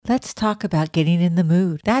Let's talk about getting in the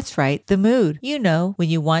mood. That's right, the mood. You know, when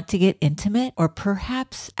you want to get intimate, or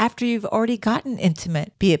perhaps after you've already gotten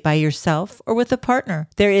intimate, be it by yourself or with a partner.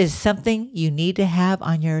 There is something you need to have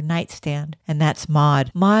on your nightstand, and that's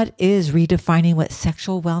Mod. Mod is redefining what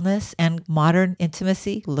sexual wellness and modern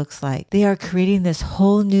intimacy looks like. They are creating this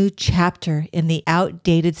whole new chapter in the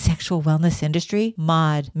outdated sexual wellness industry.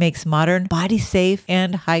 Mod makes modern, body-safe,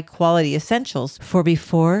 and high-quality essentials for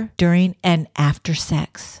before, during, and after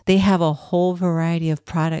sex. They have a whole variety of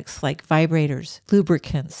products like vibrators,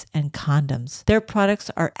 lubricants, and condoms. Their products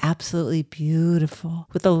are absolutely beautiful,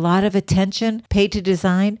 with a lot of attention paid to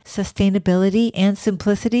design, sustainability, and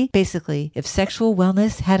simplicity. Basically, if sexual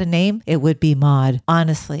wellness had a name, it would be Mod.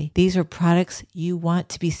 Honestly, these are products you want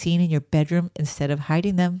to be seen in your bedroom instead of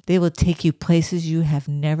hiding them. They will take you places you have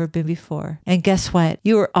never been before. And guess what?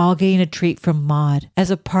 You are all getting a treat from Mod. As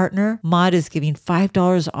a partner, Mod is giving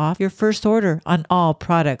 $5 off your first order on all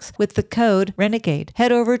products with the code RENEGADE.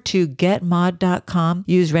 Head over to getmod.com.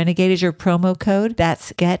 Use Renegade as your promo code.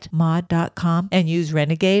 That's getmod.com and use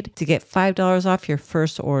Renegade to get $5 off your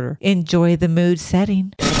first order. Enjoy the mood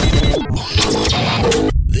setting.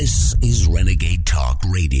 This is Renegade Talk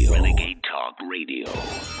Radio. Renegade Talk Radio.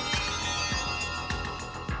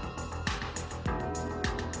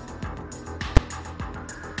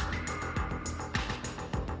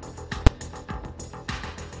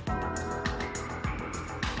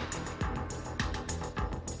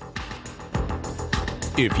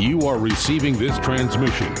 If you are receiving this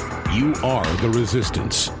transmission, you are the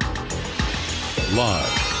Resistance. Live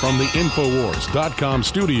from the Infowars.com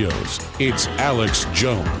studios, it's Alex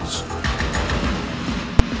Jones.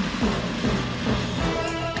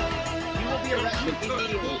 You will be arrested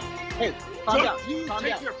immediately. Hey, calm down. Calm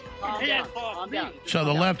down. Calm down. Calm down. So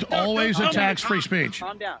the left always attacks free speech.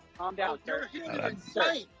 Calm down. Calm down, sir.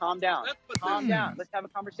 Sir, calm down. Calm down. Let's have a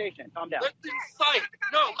conversation. Calm down. Let's incite.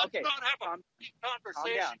 No, let's not have a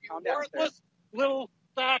conversation. Calm down, worthless little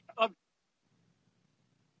sack of...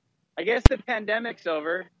 I guess the pandemic's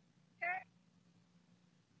over.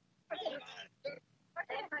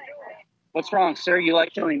 What's wrong, sir? You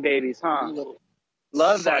like killing babies, huh?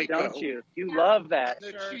 Love that, don't you? You love that.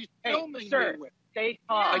 Hey, sir, stay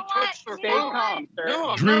calm. Stay calm, sir.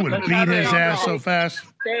 No, Drew would beat his ass so fast.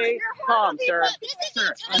 Stay calm, sir.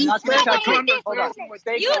 Sir, I'm not going to touch you. Hold on.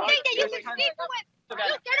 Stay You calm. think that you can speak for what? You get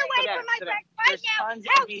away from my friend right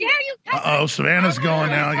now. How dare you touch Uh-oh, Savannah's going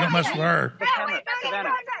now. You don't mess with her.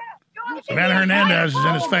 Savannah Hernandez is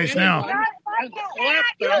in his face now. You think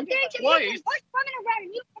that you can push women around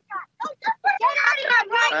and you cannot. Get out of here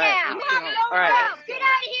right now. All right. Get out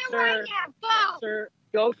of here right now. Go. Sir,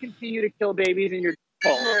 go continue to kill babies in your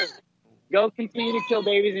death cult. Go continue to kill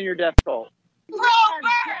babies in your death cult.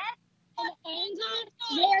 And angels,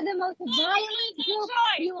 they are the most violent group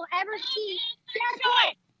you will ever see.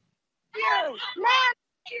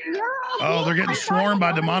 Oh, they're getting swarmed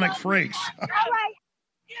by demonic freaks. All right.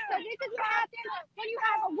 So this is what happens when you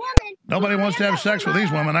have a woman. Nobody wants to have sex with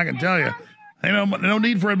these women, I can tell you. They no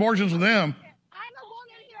need for abortions with them. I'm a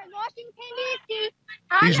woman here in Washington, D.C.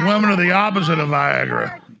 These women are the opposite of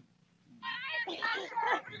Viagra.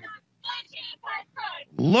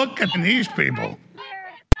 Look at these people.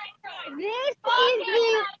 This is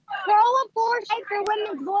the pro-abortion for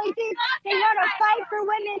women's voices. They want to fight for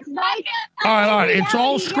women's rights. All right. It's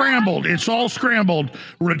all scrambled. It's all scrambled.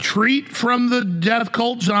 Retreat from the death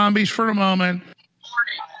cult zombies for a moment.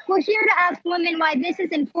 We're here to ask women why this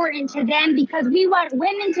is important to them because we want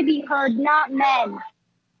women to be heard, not men.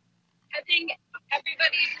 I think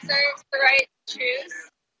everybody deserves the right to choose.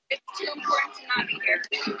 It's too important to not be here.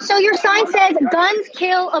 So your sign says guns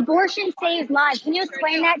kill, abortion saves lives. Can you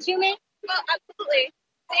explain that to me? Well, absolutely.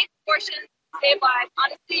 Safe abortion, save lives.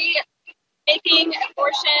 Honestly, making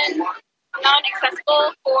abortion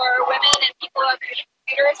non-accessible for women and people of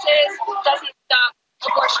uteruses doesn't stop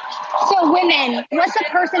abortion. So women, what's a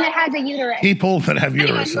person that has a uterus? People that have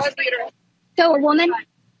Anyone uteruses. who has a uterus. So a woman?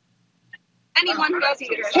 Anyone who has a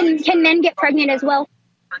uterus. Can men get pregnant as well?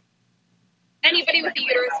 Anybody with a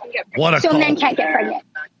uterus can get pregnant. What a So cult. men can't get pregnant.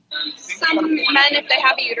 Some men, if they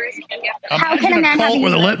have a uterus, can get pregnant. How can a Imagine man a have cult a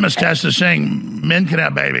where the uterus? litmus test is saying men can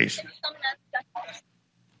have babies. Some men definitely.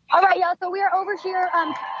 All right, y'all. So we are over here.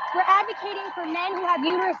 We're advocating for men who have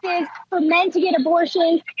uteruses, for men to get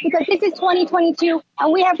abortions, because this is 2022,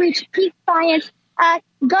 and we have reached peak science.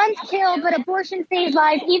 Guns kill, but abortion saves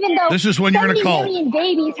lives, even though This is when you're in a 70 cult. million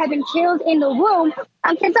babies have been killed in the womb.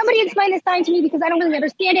 Can somebody explain this sign to me, because I don't really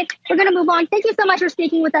understand it. We're going to move on. Thank you so much for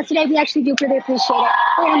speaking with us today. We actually do really appreciate it.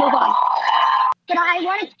 We're going to move on. But I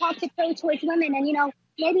wanted to talk to pro-choice women and,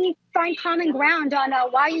 maybe find common ground on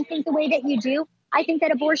why you think the way that you do. I think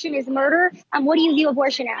that abortion is murder. What do you view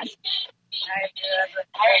abortion as?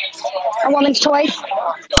 A woman's choice?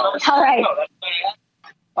 All right.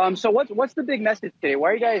 So what's the big message today? Why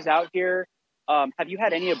are you guys out here? Have you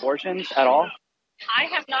had any abortions at all? I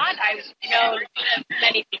have not. I know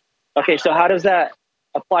many people. Okay, so how does that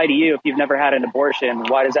apply to you if you've never had an abortion?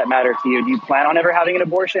 Why does that matter to you? Do you plan on ever having an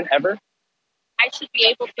abortion, ever? I should be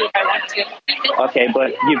able to if I want to. Okay,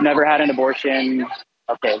 but you've never had an abortion.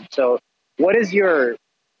 Okay, so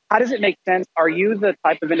how does it make sense? Are you the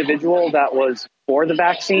type of individual that was for the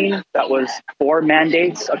vaccine, that was for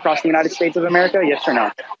mandates across the United States of America? Yes or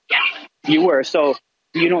no? Yeah. You were. So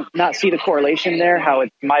you don't not see the correlation there, how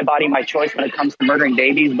it's my body, my choice when it comes to murdering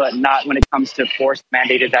babies, but not when it comes to forced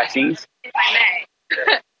mandated vaccines? If I may.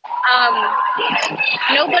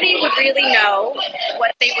 Nobody would really know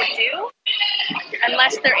what they would do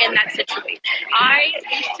unless they're in that situation. I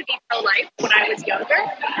used to be pro-life when I was younger.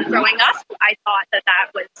 Growing up, I thought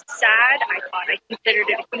that was sad. I considered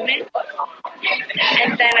it a human.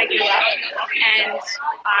 And then I grew up and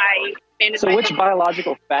I expanded. So which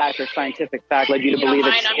biological fact or scientific fact led you to believe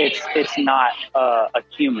it's not a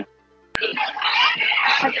human?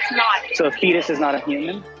 Because it's not. So a fetus is not a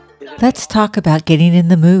human? Let's talk about getting in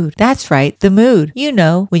the mood. That's right, the mood. You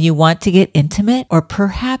know, when you want to get intimate, or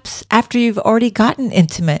perhaps after you've already gotten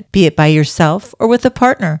intimate, be it by yourself or with a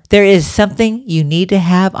partner. There is something you need to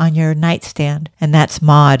have on your nightstand, and that's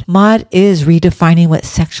Mod. Mod is redefining what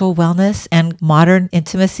sexual wellness and modern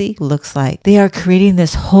intimacy looks like. They are creating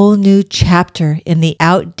this whole new chapter in the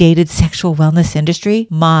outdated sexual wellness industry.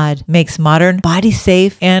 Mod makes modern,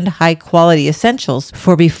 body-safe, and high-quality essentials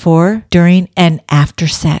for before, during, and after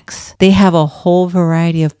sex. They have a whole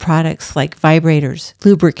variety of products like vibrators,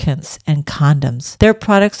 lubricants, and condoms. Their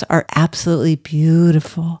products are absolutely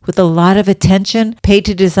beautiful with a lot of attention paid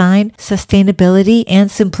to design, sustainability,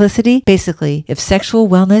 and simplicity. Basically, if sexual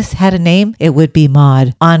wellness had a name, it would be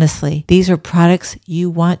Mod. Honestly, these are products you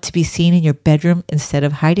want to be seen in your bedroom instead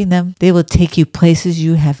of hiding them. They will take you places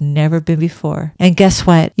you have never been before. And guess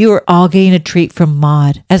what? You are all getting a treat from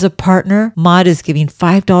Mod. As a partner, Mod is giving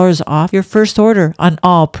 $5 off your first order on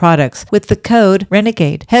all products with the code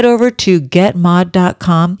Renegade. Head over to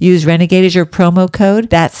getmod.com. Use Renegade as your promo code.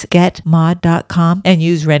 That's getmod.com and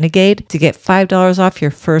use Renegade to get $5 off your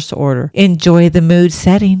first order. Enjoy the mood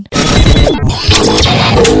setting.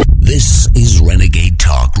 This is Renegade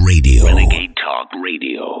Talk Radio. Renegade Talk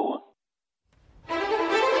Radio.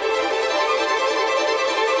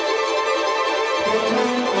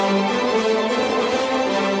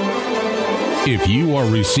 If you are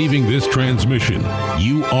receiving this transmission,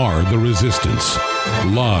 you are the Resistance.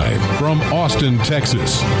 Live from Austin,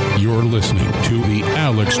 Texas, you're listening to The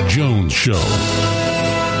Alex Jones Show.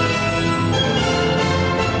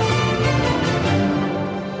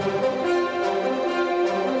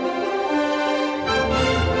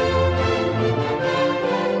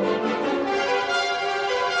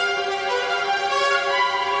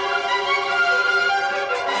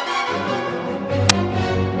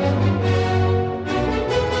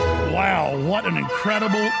 What an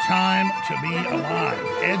incredible time to be alive.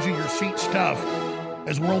 Edge of your seat stuff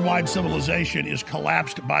as worldwide civilization is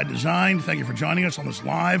collapsed by design. Thank you for joining us on this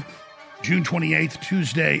live June 28th,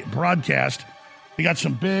 Tuesday broadcast. We got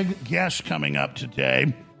some big guests coming up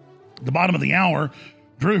today. At the bottom of the hour,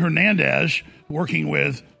 Drew Hernandez, working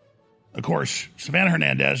with, of course, Savannah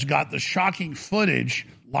Hernandez, got the shocking footage,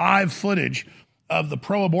 live footage of the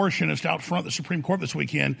pro-abortionist out front of the Supreme Court this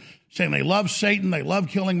weekend saying they love Satan, they love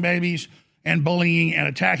killing babies, and bullying and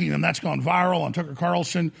attacking them. That's gone viral on Tucker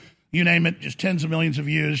Carlson, you name it, just tens of millions of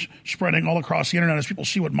views spreading all across the internet as people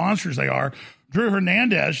see what monsters they are. Drew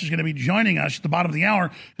Hernandez is going to be joining us at the bottom of the hour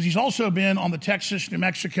because he's also been on the Texas, New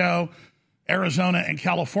Mexico, Arizona, and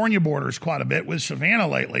California borders quite a bit with Savannah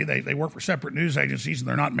lately. They work for separate news agencies, and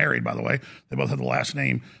they're not married, by the way. They both have the last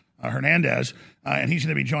name Hernandez, and he's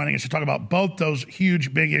going to be joining us to talk about both those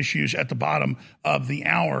huge, big issues at the bottom of the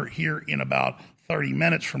hour here in about 30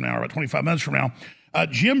 minutes from now, or about 25 minutes from now.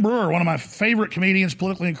 Jim Brewer, one of my favorite comedians,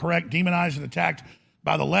 politically incorrect, demonized and attacked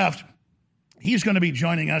by the left, he's going to be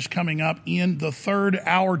joining us coming up in the third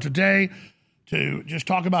hour today to just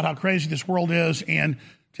talk about how crazy this world is and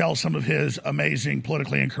tell some of his amazing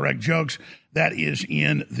politically incorrect jokes. That is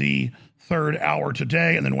in the third hour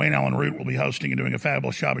today. And then Wayne Allen Root will be hosting and doing a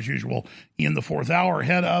fabulous job as usual in the fourth hour.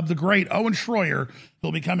 Ahead of the great Owen Schroyer,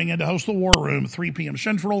 who'll be coming in to host the War Room, 3 p.m.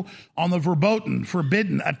 Central, on the verboten,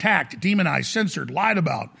 forbidden, attacked, demonized, censored, lied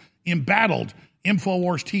about, embattled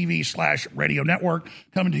InfoWars TV/radio network,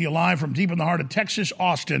 coming to you live from deep in the heart of Texas,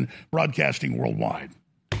 Austin, broadcasting worldwide.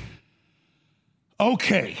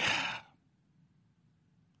 Okay.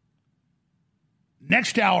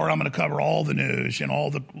 Next hour, I'm going to cover all the news and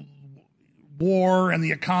all the war and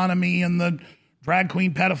the economy and the drag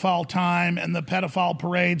queen pedophile time and the pedophile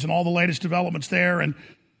parades and all the latest developments there and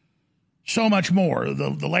so much more.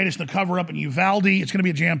 The latest in the cover-up in Uvalde. It's going to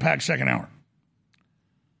be a jam-packed second hour.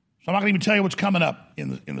 So I'm not going to even tell you what's coming up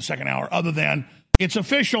in the second hour other than it's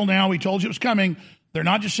official now. We told you it was coming. They're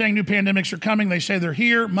not just saying new pandemics are coming. They say they're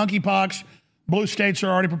here. Monkeypox. Blue states are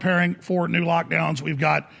already preparing for new lockdowns. We've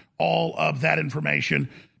got all of that information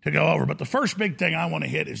to go over. But the first big thing I want to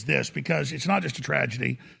hit is this, because it's not just a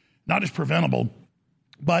tragedy, not just preventable,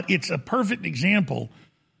 but it's a perfect example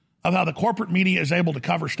of how the corporate media is able to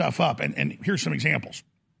cover stuff up. And here's some examples.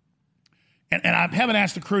 And I haven't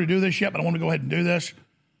asked the crew to do this yet, but I want to go ahead and do this.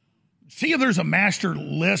 See if there's a master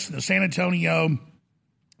list in the San Antonio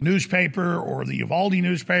newspaper or the Uvalde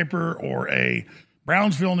newspaper or a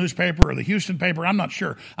Brownsville newspaper or the Houston paper. I'm not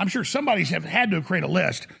sure. I'm sure somebody's had to create a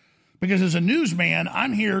list, because as a newsman,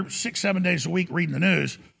 I'm here 6-7 days a week reading the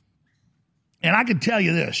news. And I can tell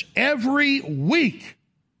you this, every week,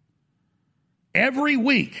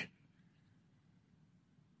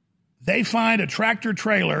 they find a tractor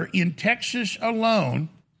trailer in Texas alone,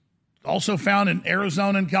 also found in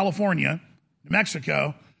Arizona and California, New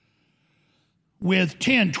Mexico, with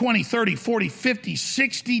 10, 20, 30, 40, 50,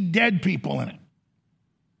 60 dead people in it.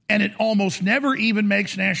 And it almost never even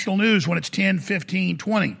makes national news when it's 10, 15,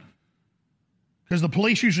 20. Because the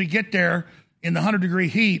police usually get there in the 100-degree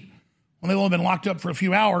heat when they've only been locked up for a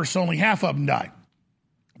few hours, so only half of them die.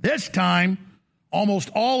 This time, almost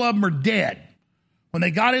all of them are dead. When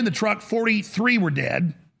they got in the truck, 43 were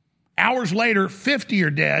dead. Hours later, 50 are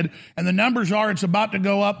dead. And the numbers are, it's about to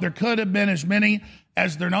go up. There could have been as many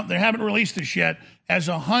as they haven't released this yet, as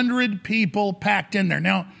 100 people packed in there.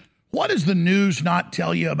 Now, what does the news not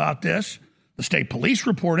tell you about this? The state police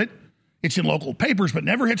report it. It's in local papers, but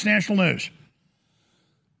never hits national news.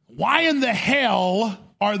 Why in the hell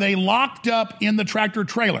are they locked up in the tractor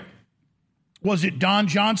trailer? Was it Don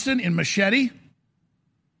Johnson in Machete,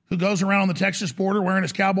 who goes around on the Texas border wearing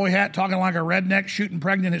his cowboy hat, talking like a redneck, shooting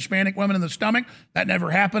pregnant Hispanic women in the stomach? That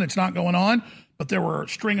never happened. It's not going on. But there were a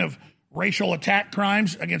string of racial attack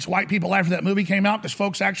crimes against white people after that movie came out, because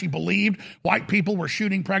folks actually believed white people were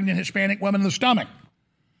shooting pregnant Hispanic women in the stomach.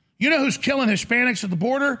 You know who's killing Hispanics at the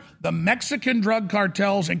border? The Mexican drug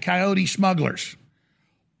cartels and coyote smugglers.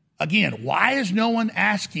 Again, why is no one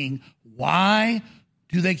asking, why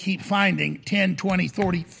do they keep finding 10, 20,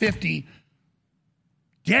 30, 50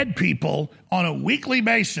 dead people on a weekly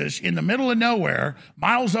basis in the middle of nowhere,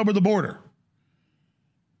 miles over the border?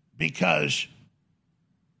 Because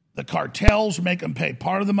the cartels make them pay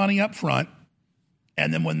part of the money up front,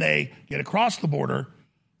 and then when they get across the border,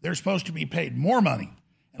 they're supposed to be paid more money.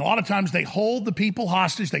 And a lot of times they hold the people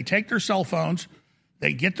hostage. They take their cell phones.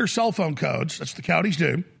 They get their cell phone codes. That's what the coyotes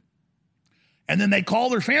do. And then they call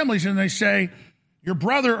their families and they say, your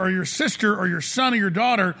brother or your sister or your son or your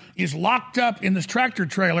daughter is locked up in this tractor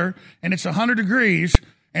trailer and it's 100 degrees.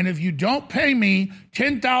 And if you don't pay me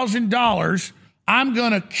 $10,000, I'm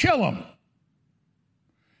going to kill them.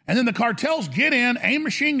 And then the cartels get in, aim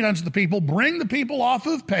machine guns at the people, bring the people off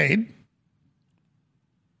who've paid,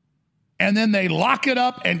 and then they lock it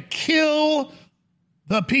up and kill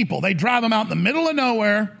the people. They drive them out in the middle of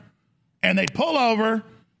nowhere, and they pull over,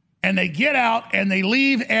 and they get out, and they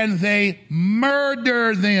leave, and they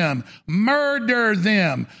murder them in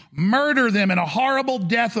a horrible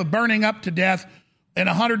death of burning up to death in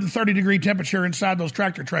 130-degree temperature inside those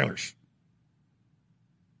tractor trailers,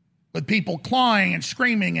 with people clawing and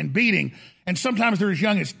screaming and beating. And sometimes they're as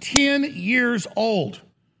young as 10 years old.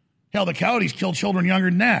 Hell, the coyotes kill children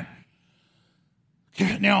younger than that.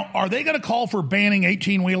 Now, are they going to call for banning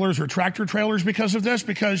 18-wheelers or tractor trailers because of this?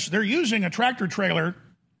 Because they're using a tractor trailer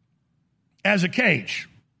as a cage.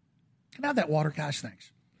 Can I have that water, guys? Thanks.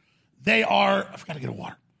 I forgot to get a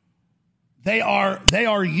water. They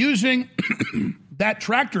are using that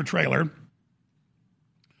tractor trailer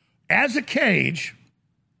as a cage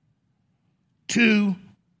to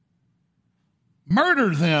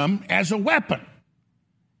murder them as a weapon.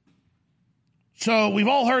 So we've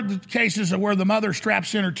all heard the cases of where the mother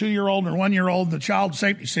straps in her 2-year-old or 1-year-old in the child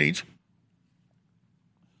safety seats.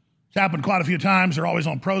 It's happened quite a few times. They're always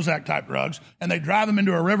on Prozac-type drugs, and they drive them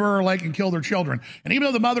into a river or a lake and kill their children. And even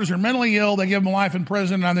though the mothers are mentally ill, they give them life in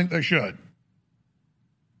prison, and I think they should.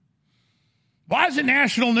 Why is it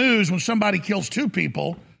national news when somebody kills 2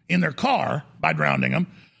 people in their car by drowning them?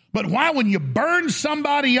 But why, when you burn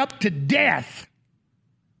somebody up to death,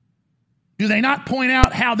 do they not point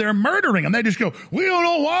out how they're murdering them? They just go, we don't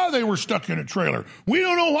know why they were stuck in a trailer. We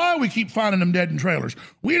don't know why we keep finding them dead in trailers.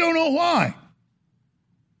 We don't know why.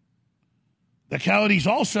 The coyotes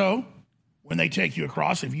also, when they take you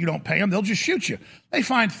across, if you don't pay them, they'll just shoot you. They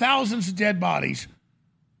find thousands of dead bodies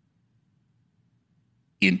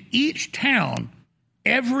in each town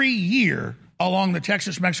every year along the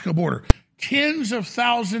Texas-Mexico border. Tens of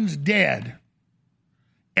thousands dead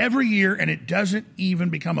every year, and it doesn't even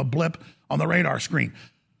become a blip on the radar screen.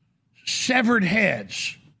 Severed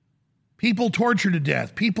heads, people tortured to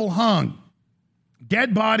death, people hung,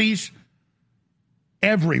 dead bodies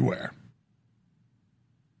everywhere.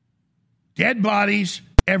 Dead bodies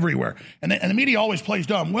everywhere. And the media always plays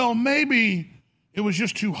dumb. Well, maybe it was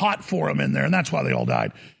just too hot for them in there, and that's why they all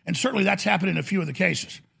died. And certainly that's happened in a few of the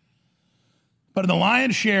cases. But in the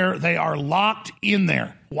lion's share, they are locked in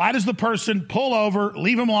there. Why does the person pull over,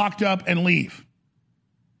 leave them locked up, and leave?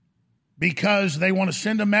 Because they want to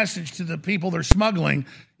send a message to the people they're smuggling.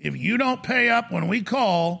 If you don't pay up when we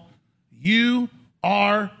call, you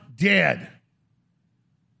are dead.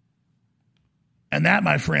 And that,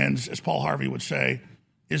 my friends, as Paul Harvey would say,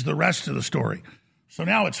 is the rest of the story. So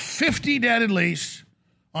now it's 50 dead at least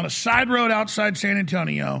on a side road outside San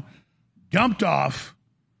Antonio, dumped off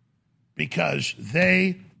because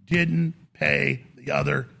they didn't pay the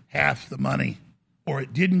other half the money or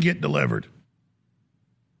it didn't get delivered.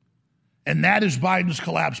 And that is Biden's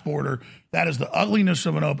collapsed border. That is the ugliness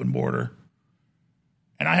of an open border.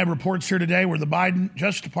 And I have reports here today where the Biden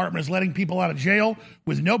Justice Department is letting people out of jail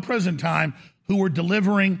with no prison time who were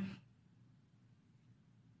delivering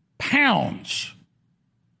pounds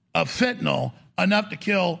of fentanyl, enough to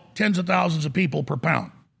kill tens of thousands of people per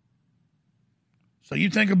pound. So you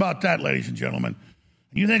think about that, ladies and gentlemen.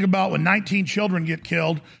 You think about when 19 children get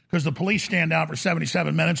killed because the police stand down for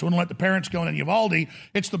 77 minutes, wouldn't let the parents go in Uvalde.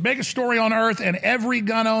 It's the biggest story on earth, and every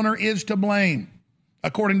gun owner is to blame,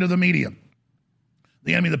 according to the media,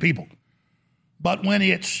 the enemy of the people. But when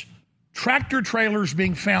it's tractor trailers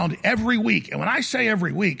being found every week, and when I say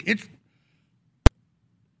every week,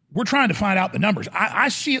 we're trying to find out the numbers. I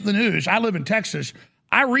see it in the news. I live in Texas.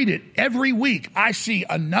 I read it every week. I see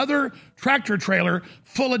another tractor trailer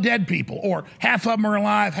full of dead people, or half of them are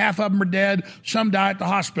alive, half of them are dead, some die at the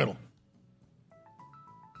hospital.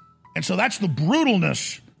 And so that's the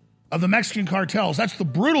brutalness of the Mexican cartels. That's the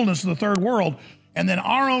brutalness of the third world. And then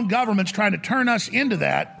our own government's trying to turn us into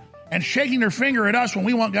that and shaking their finger at us when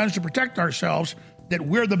we want guns to protect ourselves, that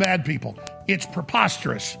we're the bad people. It's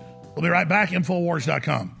preposterous. We'll be right back,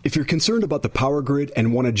 Infowars.com. If you're concerned about the power grid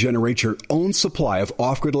and want to generate your own supply of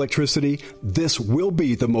off-grid electricity, this will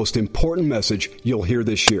be the most important message you'll hear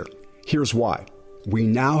this year. Here's why. We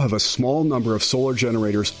now have a small number of solar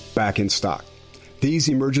generators back in stock. These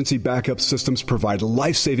emergency backup systems provide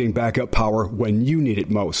life-saving backup power when you need it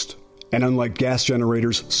most. And unlike gas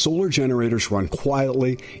generators, solar generators run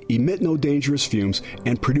quietly, emit no dangerous fumes,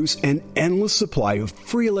 and produce an endless supply of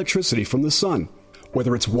free electricity from the sun.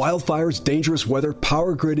 Whether it's wildfires, dangerous weather,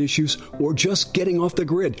 power grid issues, or just getting off the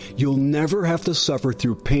grid, you'll never have to suffer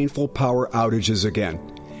through painful power outages again.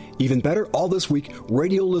 Even better, all this week,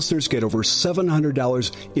 radio listeners get over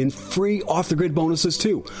 $700 in free off-the-grid bonuses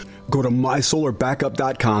too. Go to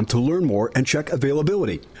mysolarbackup.com to learn more and check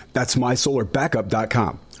availability. That's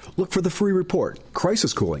mysolarbackup.com. Look for the free report,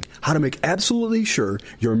 Crisis Cooling, how to make absolutely sure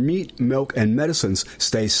your meat, milk, and medicines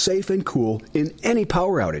stay safe and cool in any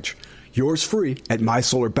power outage. Yours free at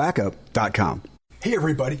mysolarbackup.com. Hey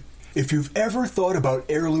everybody, if you've ever thought about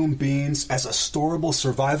heirloom beans as a storable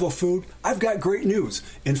survival food, I've got great news.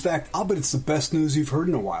 In fact, I'll bet it's the best news you've heard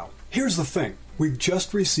in a while. Here's the thing. We've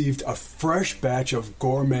just received a fresh batch of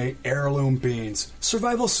gourmet heirloom beans,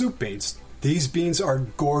 survival soup beans. These beans are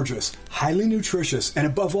gorgeous, highly nutritious, and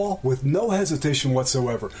above all, with no hesitation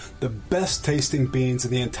whatsoever, the best tasting beans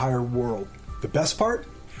in the entire world. The best part?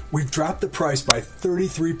 We've dropped the price by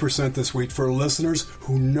 33% this week for listeners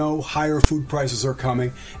who know higher food prices are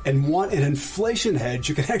coming and want an inflation hedge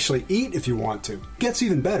you can actually eat if you want to. Gets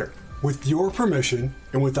even better. With your permission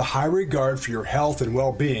and with a high regard for your health and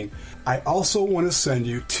well-being, I also want to send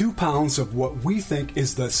you 2 pounds of what we think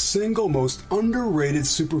is the single most underrated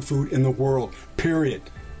superfood in the world, period.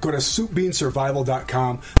 Go to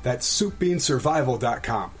soupbeansurvival.com. That's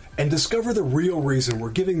soupbeansurvival.com. And discover the real reason we're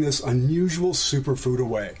giving this unusual superfood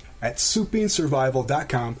away at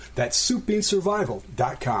soupbeansurvival.com. That's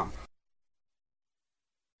soupbeansurvival.com.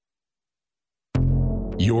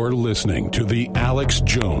 You're listening to The Alex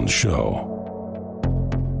Jones Show.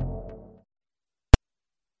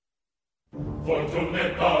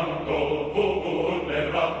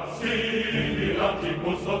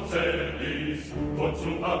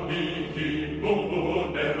 Amici,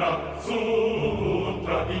 munera,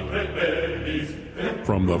 sutra in rebellis,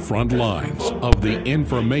 From the front lines of the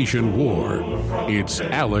information war, it's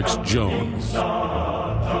Alex Jones.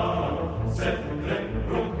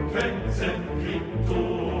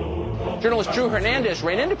 Journalist Drew Hernandez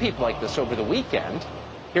ran into people like this over the weekend.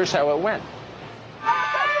 Here's how it went.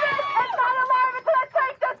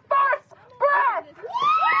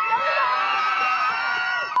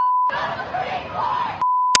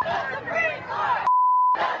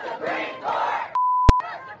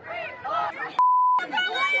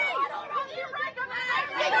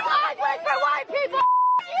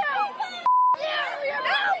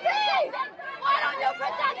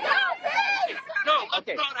 No, let's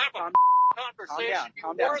not have a conversation.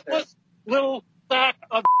 Calm down, Worthless little sack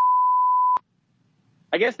of.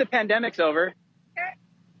 I guess the pandemic's over.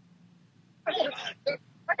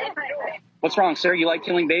 What's wrong, sir? You like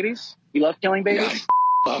killing babies? You love killing babies? Yeah,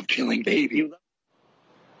 I love killing babies.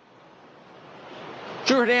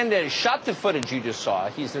 Drew Hernandez shot the footage you just saw.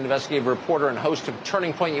 He's an investigative reporter and host of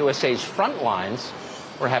Turning Point USA's Frontlines.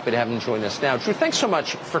 We're happy to have him join us now. Drew, thanks so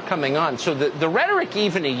much for coming on. So the rhetoric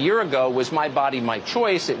even a year ago was my body, my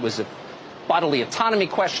choice. It was a bodily autonomy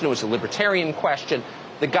question. It was a libertarian question.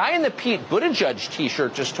 The guy in the Pete Buttigieg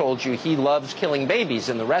T-shirt just told you he loves killing babies,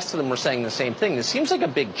 and the rest of them were saying the same thing. This seems like a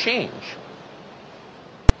big change.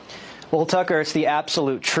 Well, Tucker, it's the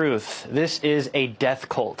absolute truth. This is a death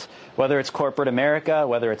cult. Whether it's corporate America,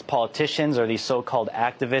 whether it's politicians or these so-called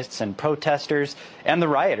activists and protesters and the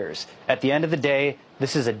rioters, at the end of the day,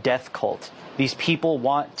 this is a death cult. These people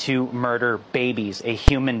want to murder babies, a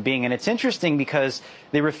human being. And it's interesting because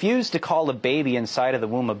they refuse to call a baby inside of the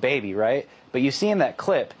womb a baby, right? But you see in that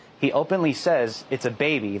clip, he openly says it's a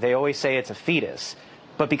baby. They always say it's a fetus.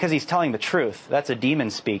 But because he's telling the truth, that's a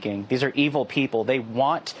demon speaking. These are evil people. They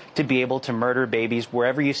want to be able to murder babies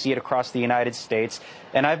wherever you see it across the United States.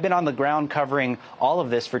 And I've been on the ground covering all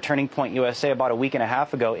of this for Turning Point USA about a week and a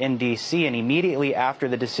half ago in D.C. And immediately after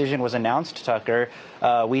the decision was announced, Tucker,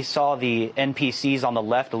 we saw the NPCs on the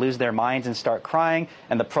left lose their minds and start crying,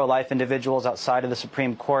 and the pro-life individuals outside of the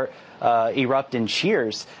Supreme Court erupt in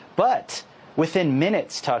cheers. But within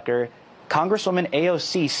minutes, Tucker, Congresswoman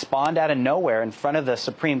AOC spawned out of nowhere in front of the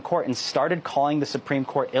Supreme Court and started calling the Supreme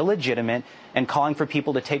Court illegitimate and calling for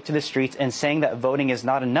people to take to the streets and saying that voting is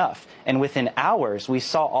not enough. And within hours, we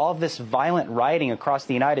saw all of this violent rioting across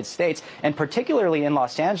the United States, and particularly in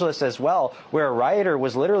Los Angeles as well, where a rioter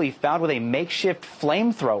was literally found with a makeshift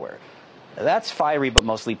flamethrower. That's fiery but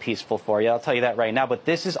mostly peaceful for you, I'll tell you that right now. But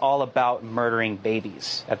this is all about murdering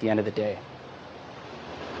babies at the end of the day.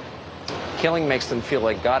 Killing makes them feel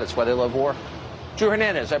like God. It's why they love war. Drew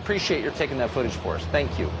Hernandez, I appreciate your taking that footage for us.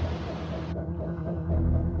 Thank you.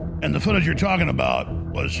 And the footage you're talking about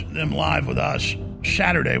was them live with us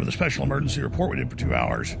Saturday with a special emergency report we did for 2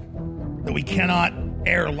 hours that we cannot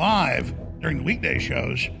air live during the weekday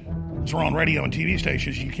shows. So we're on radio and TV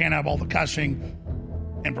stations. You can't have all the cussing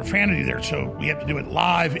and profanity there. So we have to do it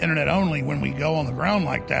live, internet only, when we go on the ground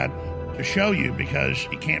like that to show you, because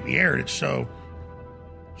it can't be aired. It's so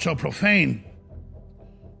profane.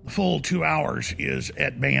 The full 2 hours is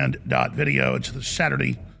at band.video. It's the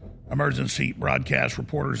Saturday emergency broadcast.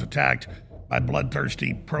 Reporters attacked by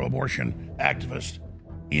bloodthirsty pro-abortion activists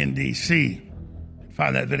in D.C.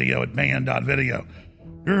 Find that video at band.video.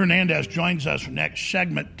 Drew Hernandez joins us for next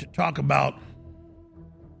segment to talk about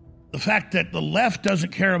the fact that the left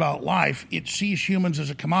doesn't care about life. It sees humans as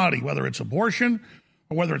a commodity, whether it's abortion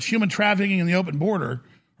or whether it's human trafficking in the open border,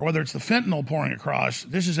 or whether it's the fentanyl pouring across.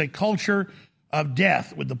 This is a culture of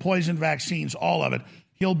death with the poison vaccines, all of it.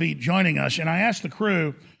 He'll be joining us. And I asked the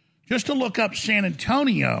crew just to look up San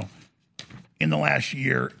Antonio in the last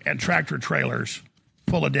year and tractor trailers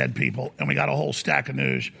full of dead people. And we got a whole stack of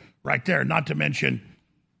news right there, not to mention,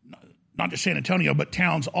 not just San Antonio, but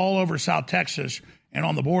towns all over South Texas and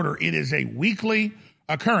on the border. It is a weekly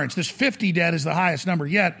occurrence. This 50 dead is the highest number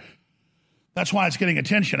yet. That's why it's getting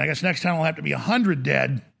attention. I guess next time will have to be 100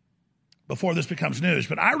 dead before this becomes news.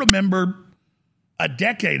 But I remember a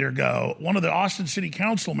decade ago, one of the Austin City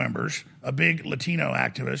Council members, a big Latino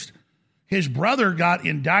activist, his brother got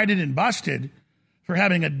indicted and busted for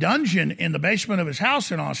having a dungeon in the basement of his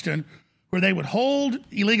house in Austin where they would hold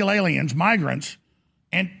illegal aliens, migrants,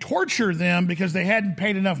 and torture them because they hadn't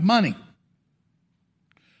paid enough money.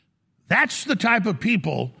 That's the type of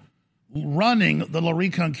people running the La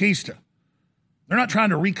Reconquista. They're not trying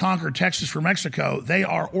to reconquer Texas for Mexico. They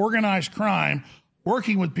are organized crime,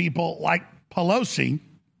 working with people like Pelosi,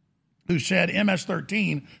 who said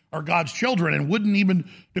MS-13 are God's children and wouldn't even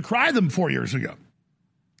decry them 4 years ago.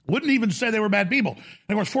 Wouldn't even say they were bad people. And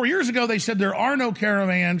of course, 4 years ago, they said there are no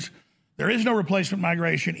caravans. There is no replacement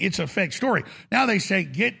migration. It's a fake story. Now they say,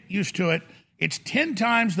 get used to it. It's 10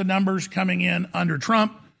 times the numbers coming in under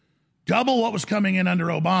Trump, double what was coming in under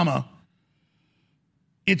Obama.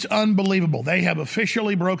 It's unbelievable. They have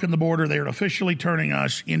officially broken the border. They are officially turning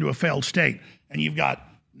us into a failed state. And you've got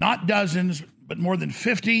not dozens, but more than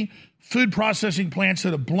 50 food processing plants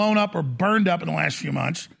that have blown up or burned up in the last few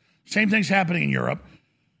months. Same thing's happening in Europe.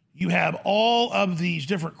 You have all of these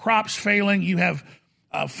different crops failing. You have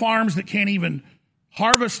farms that can't even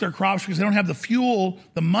harvest their crops because they don't have the fuel,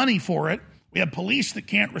 the money for it. We have police that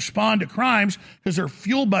can't respond to crimes because their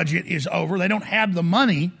fuel budget is over. They don't have the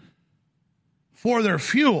money for their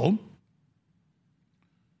fuel.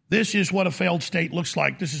 This is what a failed state looks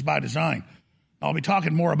like. This is by design. I'll be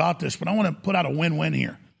talking more about this, but I want to put out a win-win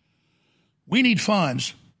here. We need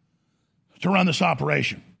funds to run this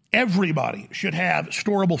operation. Everybody should have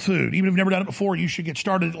storable food. Even if you've never done it before, you should get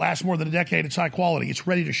started. It lasts more than a decade. It's high quality. It's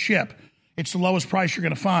ready to ship. It's the lowest price you're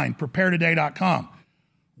going to find. PrepareToday.com.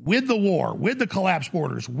 With the war, with the collapsed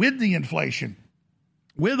borders, with the inflation,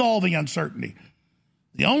 with all the uncertainty,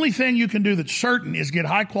 the only thing you can do that's certain is get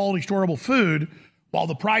high-quality storable food while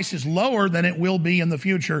the price is lower than it will be in the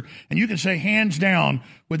future. And you can say hands down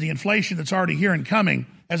with the inflation that's already here and coming,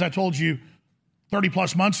 as I told you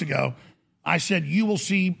 30-plus months ago, I said you will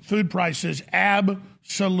see food prices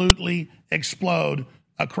absolutely explode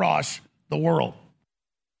across the world.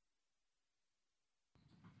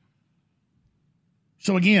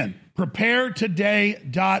 So again,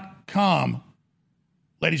 preparetoday.com,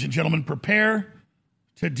 ladies and gentlemen,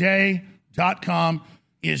 preparetoday.com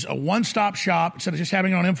is a one-stop shop, instead of just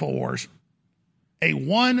having it on InfoWars, a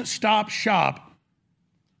one-stop shop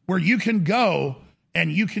where you can go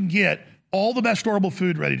and you can get all the best storable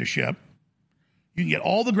food ready to ship. You can get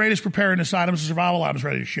all the greatest preparedness items and survival items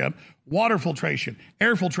ready to ship. Water filtration,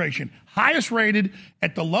 air filtration, highest rated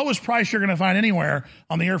at the lowest price you're going to find anywhere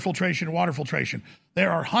on the air filtration and water filtration.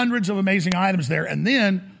 There are hundreds of amazing items there. And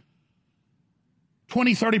then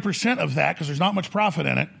 20, 30% of that, because there's not much profit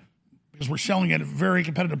in it, because we're selling it at very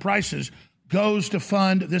competitive prices, goes to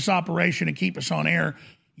fund this operation and keep us on air.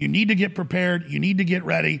 You need to get prepared. You need to get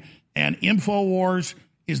ready. And InfoWars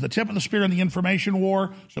is the tip of the spear in the information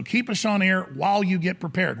war. So keep us on air while you get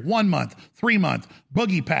prepared. 1 month, 3 month,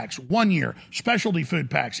 boogie packs, 1 year, specialty food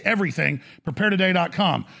packs, everything.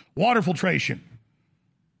 PrepareToday.com. Water filtration,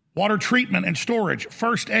 water treatment and storage,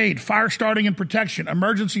 first aid, fire starting and protection,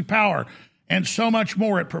 emergency power, and so much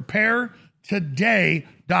more at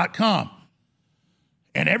PrepareToday.com.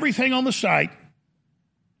 And everything on the site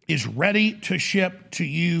is ready to ship to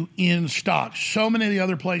you in stock. So many of the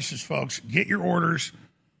other places, folks, get your orders,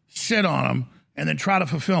 sit on them, and then try to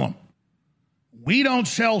fulfill them. We don't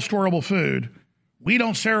sell storable food. We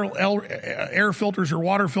don't sell air filters or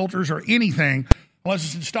water filters or anything unless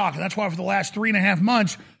it's in stock. And that's why for the last 3.5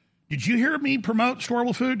 months, did you hear me promote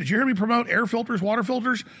storable food? Did you hear me promote air filters, water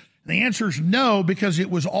filters? And the answer is no, because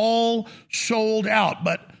it was all sold out.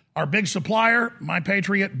 But our big supplier, My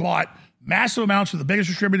Patriot, bought massive amounts of the biggest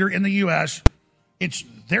distributor in the U.S. It's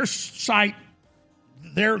their site,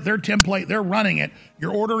 their template, they're running it.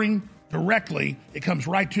 You're ordering directly. It comes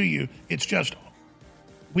right to you. It's just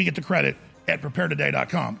we get the credit at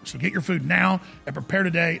PrepareToday.com. So get your food now at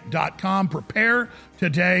PrepareToday.com,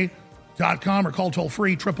 PrepareToday.com, or call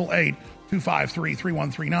toll-free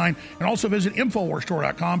 888-253-3139. And also visit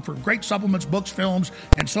InfoWarsStore.com for great supplements, books, films,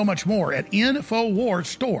 and so much more at InfoWars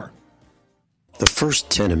Store. The first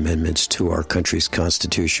 10 amendments to our country's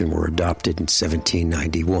Constitution were adopted in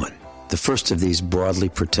 1791. The first of these broadly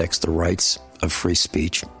protects the rights of free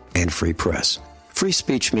speech and free press. Free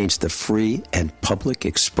speech means the free and public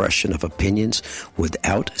expression of opinions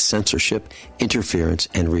without censorship, interference,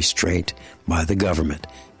 and restraint by the government.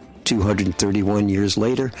 231 years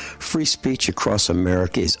later, free speech across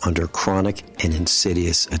America is under chronic and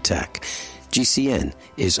insidious attack. GCN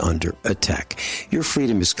is under attack. Your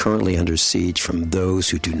freedom is currently under siege from those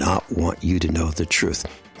who do not want you to know the truth.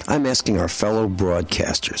 I'm asking our fellow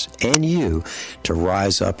broadcasters and you to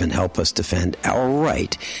rise up and help us defend our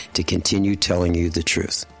right to continue telling you the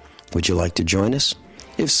truth. Would you like to join us?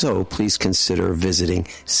 If so, please consider visiting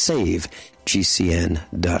SaveGCN.com.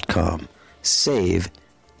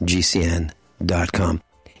 SaveGCN.com.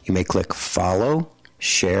 You may click follow,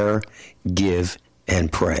 share, give,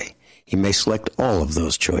 and pray. You may select all of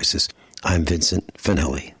those choices. I'm Vincent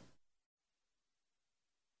Finelli.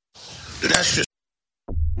 That's just.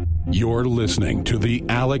 You're listening to The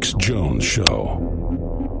Alex Jones Show.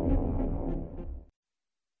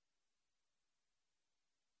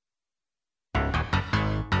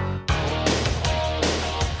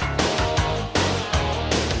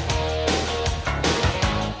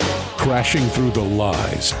 Crashing through the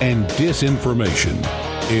lies and disinformation.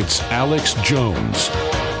 It's Alex Jones.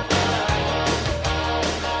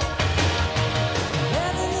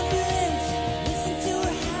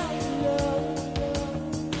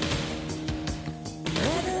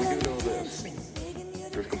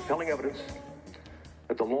 There's compelling evidence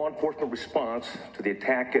that the law enforcement response to the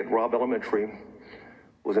attack at Robb Elementary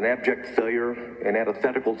was an abject failure and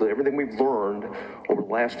antithetical to everything we've learned over the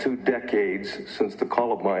last 2 decades since the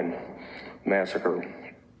Columbine massacre.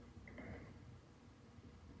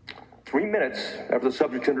 3 minutes after the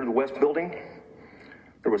subject entered the West Building,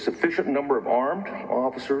 there was a sufficient number of armed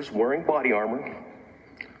officers wearing body armor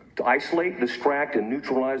to isolate, distract, and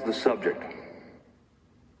neutralize the subject.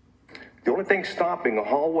 The only thing stopping a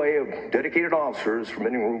hallway of dedicated officers from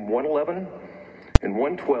entering room 111 and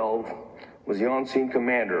 112 was the on-scene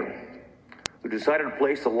commander, who decided to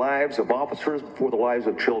place the lives of officers before the lives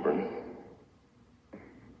of children.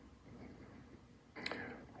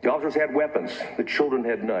 The officers had weapons, the children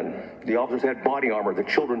had none. The officers had body armor, the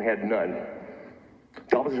children had none.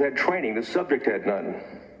 The officers had training, the subject had none.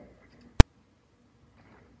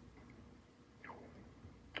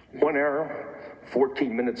 1 hour,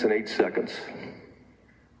 14 minutes and 8 seconds.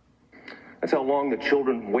 That's how long the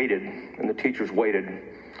children waited and the teachers waited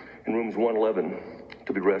in rooms 111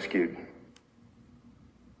 to be rescued.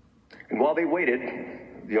 And while they waited,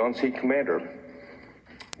 the on-scene commander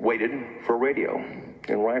waited for radio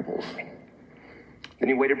and rifles. Then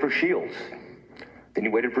he waited for shields. Then he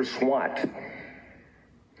waited for SWAT.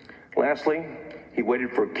 Lastly, he waited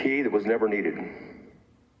for a key that was never needed.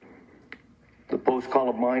 The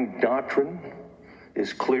post-Columbine doctrine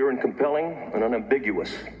is clear and compelling and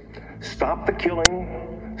unambiguous. Stop the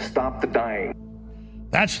killing, stop the dying.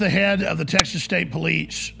 That's the head of the Texas State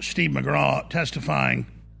Police, Steve McGraw, testifying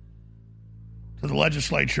to the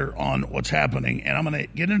legislature on what's happening. And I'm going to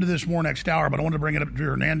get into this more next hour, but I want to bring it up to Drew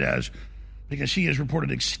Hernandez because he has reported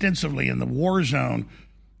extensively in the war zone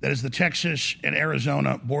that is the Texas and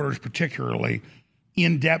Arizona borders, particularly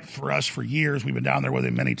in depth for us for years. We've been down there with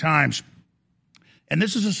him many times. And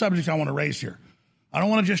this is a subject I want to raise here. I don't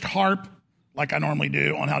want to just harp like I normally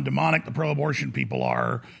do on how demonic the pro-abortion people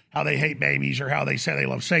are, how they hate babies, or how they say they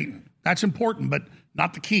love Satan. That's important, but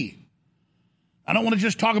not the key. I don't want to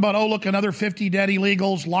just talk about, oh, look, another 50 dead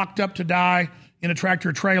illegals locked up to die in a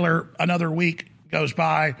tractor trailer. Another week goes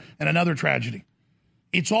by and another tragedy.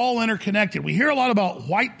 It's all interconnected. We hear a lot about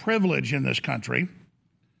white privilege in this country,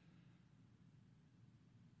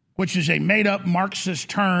 which is a made-up Marxist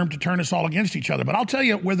term to turn us all against each other. But I'll tell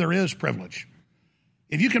you where there is privilege.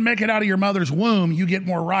 If you can make it out of your mother's womb, you get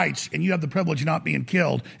more rights, and you have the privilege of not being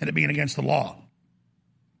killed and it being against the law.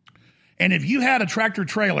 And if you had a tractor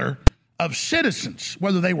trailer of citizens,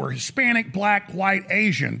 whether they were Hispanic, black, white,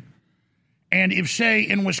 Asian, and if, say,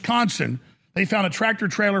 in Wisconsin, they found a tractor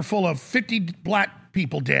trailer full of 50 black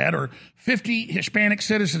people dead, or 50 Hispanic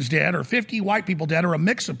citizens dead, or 50 white people dead, or a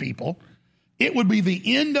mix of people, it would be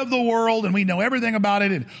the end of the world, and we know everything about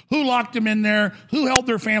it, and who locked them in there, who held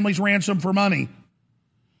their families ransom for money.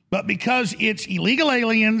 But because it's illegal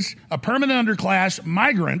aliens, a permanent underclass,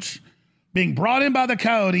 migrants being brought in by the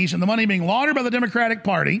coyotes, and the money being laundered by the Democratic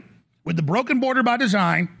Party, with the broken border by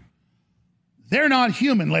design, they're not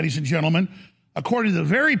human, ladies and gentlemen, according to the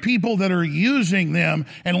very people that are using them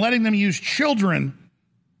and letting them use children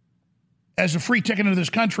as a free ticket into this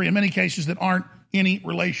country, in many cases that aren't any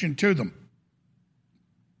relation to them.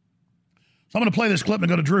 So I'm going to play this clip and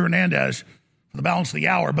go to Drew Hernandez for the balance of the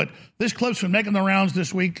hour. But this clip's been making the rounds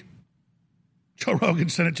this week. Joe Rogan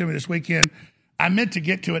sent it to me this weekend. I meant to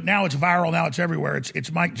get to it. Now it's viral. Now it's everywhere.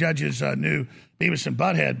 It's Mike Judge's new Beavis and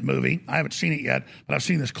Butthead movie. I haven't seen it yet, but I've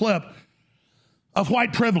seen this clip of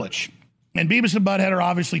white privilege. And Beavis and Butthead are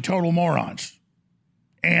obviously total morons.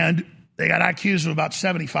 And they got IQs of about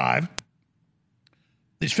 75.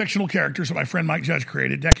 These fictional characters that my friend Mike Judge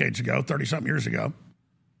created decades ago, 30-something years ago.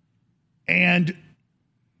 And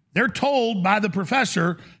they're told by the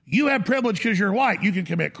professor, you have privilege because you're white. You can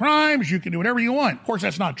commit crimes. You can do whatever you want. Of course,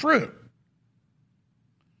 that's not true.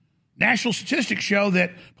 National statistics show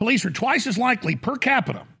that police are twice as likely per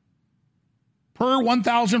capita, per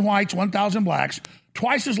 1,000 whites, 1,000 blacks,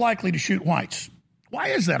 twice as likely to shoot whites. Why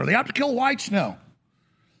is that? Are they out to kill whites? No.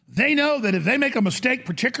 They know that if they make a mistake,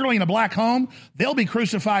 particularly in a black home, they'll be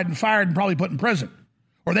crucified and fired and probably put in prison.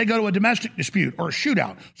 Or they go to a domestic dispute or a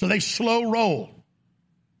shootout. So they slow roll.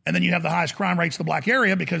 And then you have the highest crime rates in the black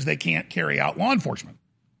area because they can't carry out law enforcement.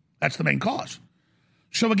 That's the main cause.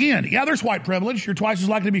 So again, yeah, there's white privilege. You're twice as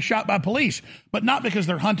likely to be shot by police, but not because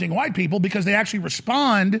they're hunting white people, because they actually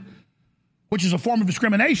respond, which is a form of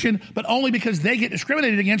discrimination, but only because they get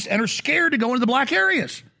discriminated against and are scared to go into the black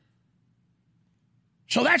areas.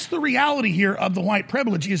 So that's the reality here of the white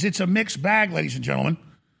privilege, is it's a mixed bag, ladies and gentlemen.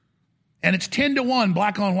 And it's 10-1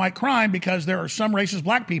 black on white crime, because there are some racist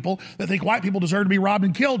black people that think white people deserve to be robbed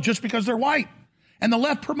and killed just because they're white. And the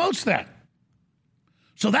left promotes that.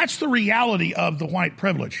 So that's the reality of the white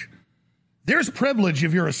privilege. There's privilege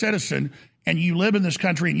if you're a citizen and you live in this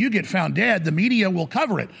country and you get found dead, the media will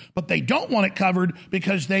cover it. But they don't want it covered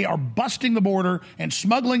because they are busting the border and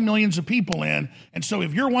smuggling millions of people in. And so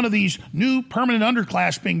if you're one of these new permanent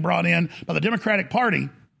underclass being brought in by the Democratic Party,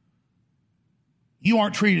 you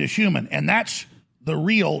aren't treated as human. And that's the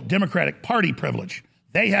real Democratic Party privilege.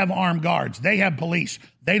 They have armed guards. They have police.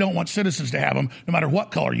 They don't want citizens to have them, no matter what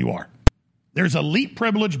color you are. There's elite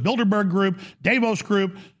privilege, Bilderberg Group, Davos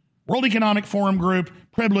Group, World Economic Forum Group,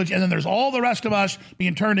 privilege, and then there's all the rest of us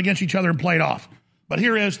being turned against each other and played off. But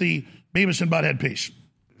here is the Beavis and Butthead piece.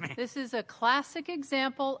 This is a classic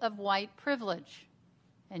example of white privilege,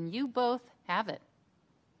 and you both have it.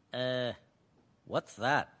 What's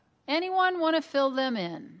that? Anyone want to fill them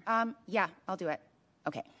in? Yeah, I'll do it.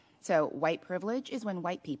 Okay. So white privilege is when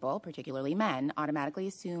white people, particularly men, automatically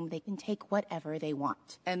assume they can take whatever they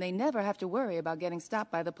want. And they never have to worry about getting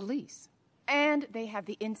stopped by the police. And they have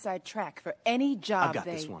the inside track for any job I got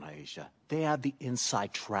this one, Aisha. They have the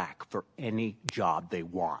inside track for any job they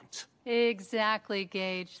want. Exactly,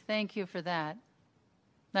 Gage. Thank you for that.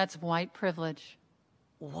 That's white privilege.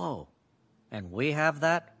 Whoa. And we have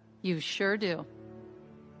that? You sure do.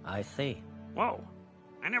 I see. Whoa.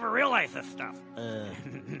 I never realized this stuff.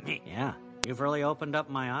 Yeah, you've really opened up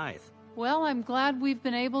my eyes. Well, I'm glad we've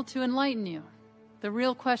been able to enlighten you. The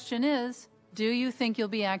real question is, do you think you'll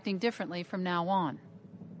be acting differently from now on?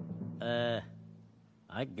 I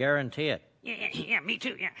guarantee it. Yeah, me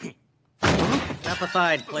too, yeah. Step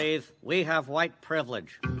aside, please. We have white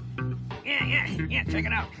privilege. Yeah, check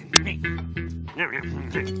it out.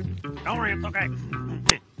 Don't worry, it's okay.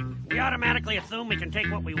 We automatically assume we can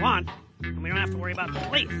take what we want, and we don't have to worry about the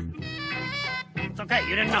police. It's okay,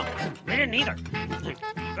 you didn't know. We didn't either.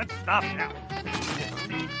 Good stuff, yeah.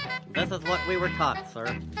 This is what we were taught,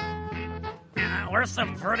 sir. We're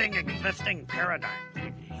subverting existing paradigms.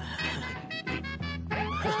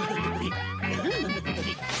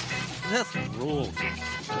 This rules.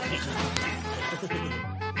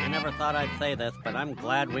 I never thought I'd say this, but I'm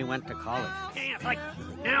glad we went to college. Yeah, it's like,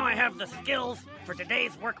 now I have the skills for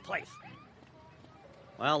today's workplace.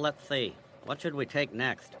 Well, let's see. What should we take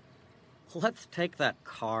next? Let's take that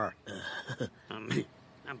car.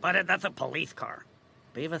 But that's a police car.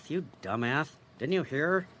 Beavis, you dumbass. Didn't you hear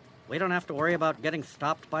her? We don't have to worry about getting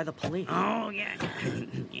stopped by the police. Oh, yeah.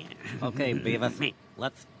 Yeah. Okay, Beavis,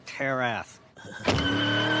 let's tear ass.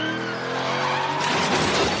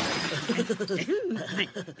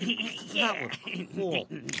 That was cool.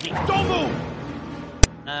 Don't move!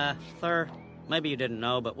 Sir, maybe you didn't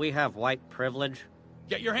know, but we have white privilege.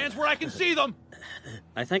 Get your hands where I can see them!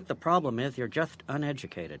 I think the problem is you're just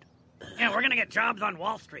uneducated. Yeah, we're gonna get jobs on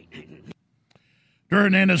Wall Street. Drew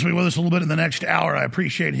Hernandez will be with us a little bit in the next hour. I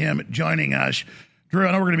appreciate him joining us. Drew,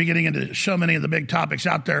 I know we're going to be getting into so many of the big topics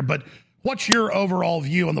out there, but what's your overall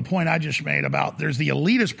view on the point I just made about there's the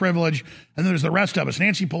elitist privilege and there's the rest of us?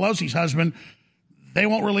 Nancy Pelosi's husband, they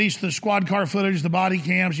won't release the squad car footage, the body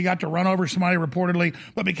cams. He got to run over somebody reportedly,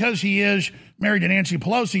 but because he is married to Nancy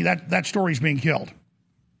Pelosi, that story's being killed.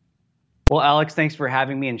 Well, Alex, thanks for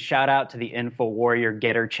having me, and shout out to the Info Warrior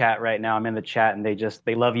Gator chat right now. I'm in the chat, and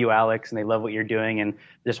they love you, Alex, and they love what you're doing, and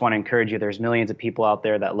just want to encourage you. There's millions of people out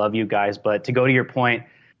there that love you guys, but to go to your point,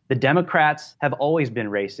 the Democrats have always been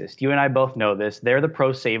racist. You and I both know this. They're the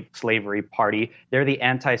pro-slavery party. They're the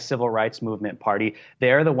anti-civil rights movement party.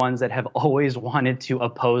 They're the ones that have always wanted to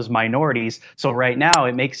oppose minorities. So right now,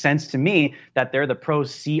 it makes sense to me that they're the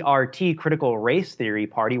pro-CRT, critical race theory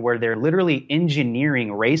party, where they're literally engineering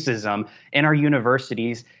racism in our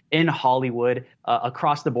universities, in Hollywood,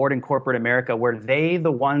 across the board in corporate America, where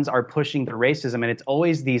the ones are pushing the racism. And it's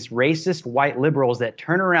always these racist white liberals that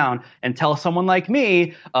turn around and tell someone like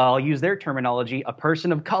me, I'll use their terminology, a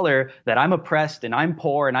person of color, that I'm oppressed and I'm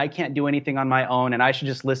poor and I can't do anything on my own and I should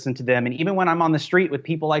just listen to them. And even when I'm on the street with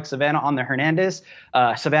people like Savannah Hernandez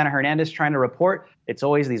trying to report, it's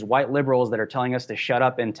always these white liberals that are telling us to shut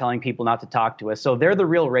up and telling people not to talk to us. So they're the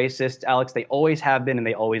real racists, Alex. They always have been and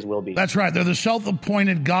they always will be. That's right. They're the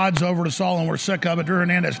self-appointed gods over us all, and we're sick of it. Drew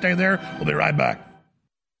Hernandez, stay there. We'll be right back.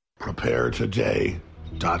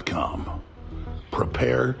 PrepareToday.com.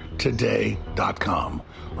 PrepareToday.com.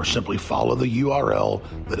 Or simply follow the URL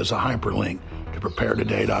that is a hyperlink to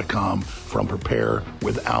PrepareToday.com from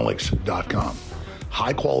PrepareWithAlex.com.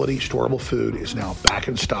 High-quality, storable food is now back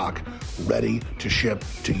in stock, ready to ship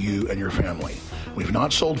to you and your family. We've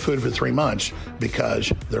not sold food for 3 months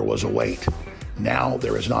because there was a wait. Now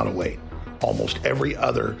there is not a wait. Almost every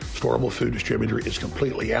other storable food distributor is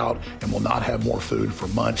completely out and will not have more food for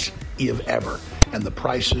months, if ever. And the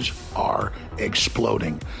prices are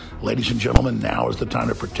exploding. Ladies and gentlemen, now is the time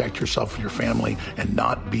to protect yourself and your family and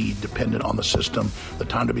not be dependent on the system. The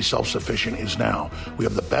time to be self-sufficient is now. We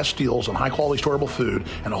have the best deals on high-quality storable food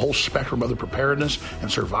and a whole spectrum of other preparedness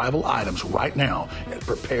and survival items right now at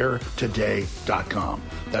preparetoday.com.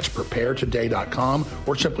 That's preparetoday.com,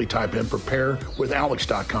 or simply type in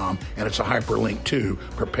preparewithalex.com, and it's a hyperlink to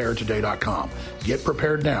preparetoday.com. Get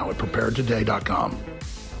prepared now at preparetoday.com.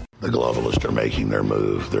 The globalists are making their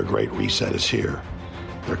move. Their great reset is here.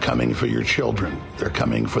 They're coming for your children. They're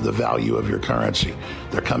coming for the value of your currency.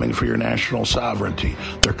 They're coming for your national sovereignty.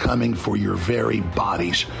 They're coming for your very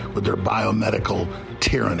bodies with their biomedical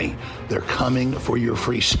tyranny. They're coming for your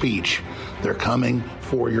free speech. They're coming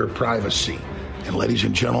for your privacy. And ladies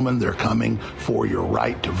and gentlemen, they're coming for your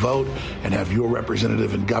right to vote and have your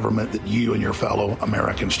representative in government that you and your fellow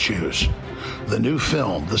Americans choose. The new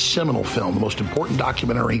film, the seminal film, the most important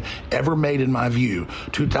documentary ever made in my view,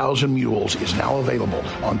 2,000 Mules, is now available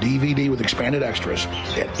on DVD with expanded extras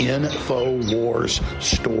at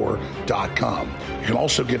InfoWarsStore.com. You can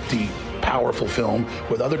also get the powerful film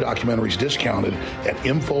with other documentaries discounted at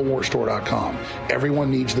InfoWarsStore.com.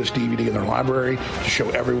 Everyone needs this DVD in their library to show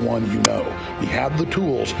everyone you know. We have the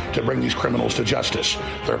tools to bring these criminals to justice.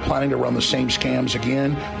 They're planning to run the same scams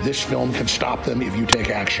again. This film can stop them if you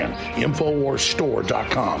take action.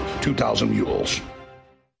 InfoWarsStore.com, 2,000 Mules.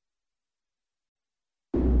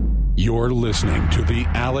 You're listening to The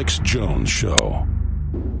Alex Jones Show.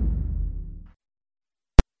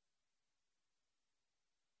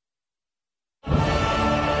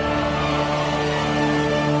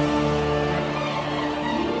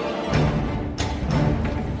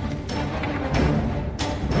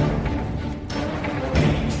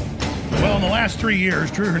 Last 3 years,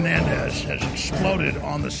 Drew Hernandez has exploded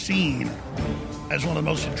on the scene as one of the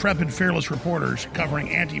most intrepid, fearless reporters covering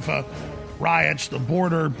Antifa, riots, the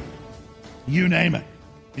border, you name it.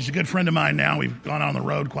 He's a good friend of mine now. We've gone on the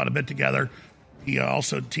road quite a bit together. He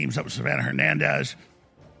also teams up with Savannah Hernandez,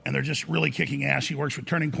 and they're just really kicking ass. He works with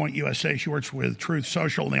Turning Point USA. She works with Truth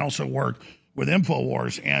Social, and they also work with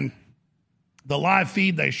InfoWars. And the live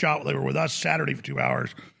feed they shot, they were with us Saturday for 2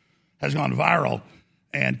 hours, has gone viral.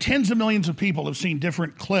 And tens of millions of people have seen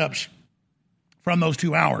different clips from those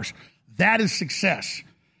 2 hours. That is success.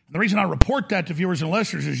 And the reason I report that to viewers and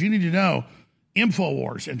listeners is you need to know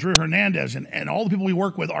InfoWars and Drew Hernandez and all the people we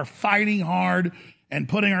work with are fighting hard and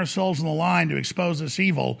putting ourselves on the line to expose this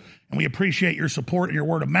evil. And we appreciate your support and your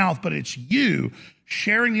word of mouth, but it's you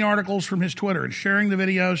sharing the articles from his Twitter and sharing the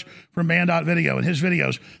videos from Band.video and his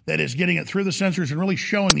videos that is getting it through the censors and really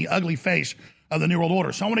showing the ugly face of the New World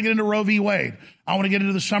Order. So I want to get into Roe v. Wade. I want to get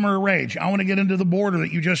into the Summer of Rage. I want to get into the border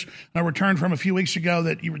that you just returned from a few weeks ago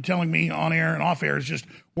that you were telling me on air and off air is just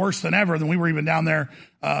worse than ever than we were even down there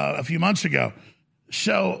a few months ago.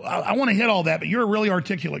 So I want to hit all that, but you're a really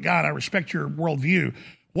articulate guy, and I respect your worldview.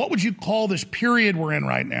 What would you call this period we're in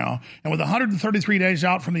right now? And with 133 days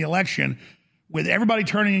out from the election, with everybody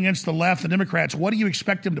turning against the left, the Democrats, what do you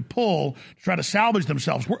expect them to pull to try to salvage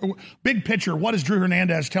themselves? Big picture, what is Drew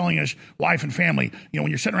Hernandez telling his wife and family? You know,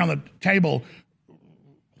 when you're sitting around the table,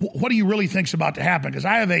 what do you really think's about to happen? Because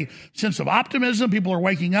I have a sense of optimism. People are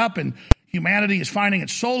waking up and humanity is finding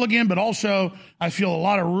its soul again, but also I feel a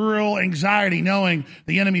lot of real anxiety knowing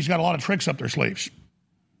the enemy's got a lot of tricks up their sleeves.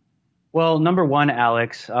 Well, number one,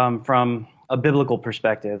 Alex, from a biblical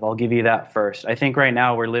perspective, I'll give you that first. I think right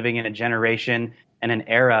now we're living in a generation and an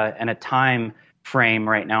era and a time frame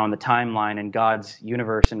right now in the timeline in God's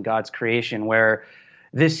universe and God's creation where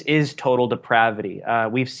this is total depravity.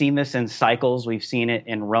 We've seen this in cycles. We've seen it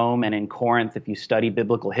in Rome and in Corinth. If you study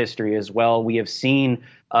biblical history as well, we have seen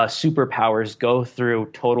superpowers go through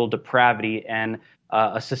total depravity and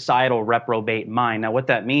a societal reprobate mind. Now, what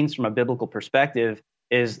that means from a biblical perspective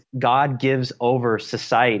is God gives over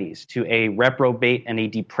societies to a reprobate and a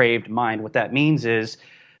depraved mind. What that means is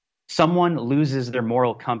someone loses their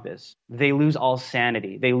moral compass. They lose all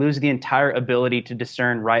sanity. They lose the entire ability to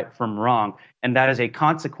discern right from wrong. And that is a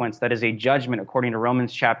consequence, that is a judgment, according to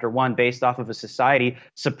Romans chapter 1, based off of a society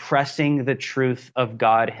suppressing the truth of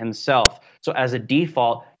God himself. So as a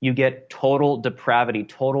default, you get total depravity,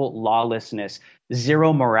 total lawlessness,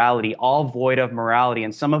 zero morality, all void of morality.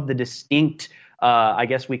 And some of the distinct I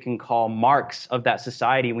guess we can call marks of that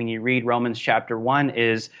society when you read Romans chapter 1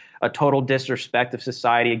 is a total disrespect of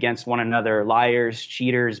society against one another, liars,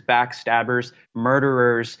 cheaters, backstabbers,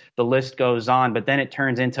 murderers, the list goes on. But then it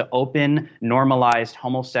turns into open, normalized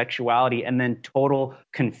homosexuality and then total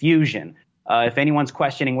confusion. If anyone's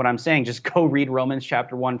questioning what I'm saying, just go read Romans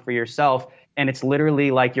chapter 1 for yourself. And it's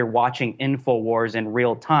literally like you're watching InfoWars in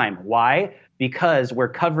real time. Why? Because we're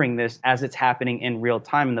covering this as it's happening in real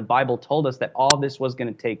time. And the Bible told us that all this was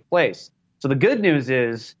going to take place. So the good news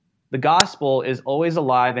is the gospel is always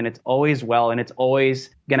alive and it's always well and it's always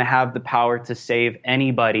going to have the power to save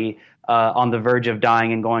anybody on the verge of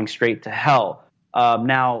dying and going straight to hell.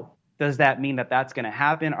 Now, does that mean that that's going to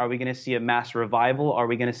happen? Are we going to see a mass revival? Are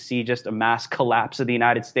we going to see just a mass collapse of the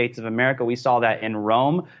United States of America? We saw that in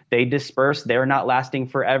Rome. They dispersed. They're not lasting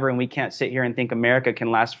forever. And we can't sit here and think America can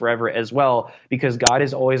last forever as well, because God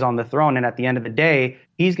is always on the throne. And at the end of the day,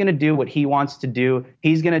 he's going to do what he wants to do.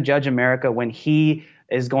 He's going to judge America when he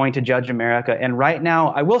is going to judge America. And right now,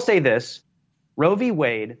 I will say this, Roe v.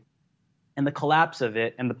 Wade and the collapse of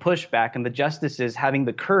it and the pushback and the justices having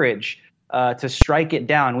the courage to strike it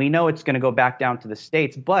down. We know it's going to go back down to the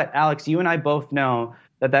states. But Alex, you and I both know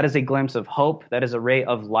that that is a glimpse of hope. That is a ray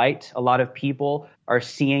of light. A lot of people are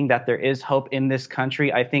seeing that there is hope in this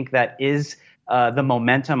country. I think that is the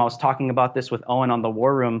momentum. I was talking about this with Owen on the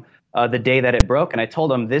War Room the day that it broke. And I told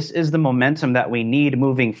him this is the momentum that we need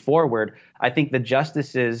moving forward. I think the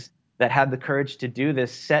justices that had the courage to do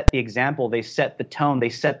this set the example. They set the tone. They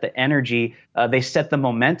set the energy. They set the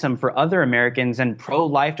momentum for other Americans and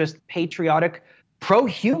pro-life, just patriotic,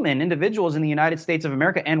 pro-human individuals in the United States of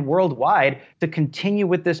America and worldwide to continue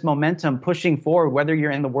with this momentum, pushing forward, whether you're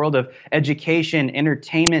in the world of education,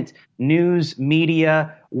 entertainment, news,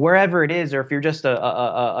 media, wherever it is, or if you're just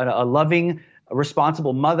a loving, a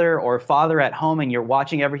responsible mother or father at home and you're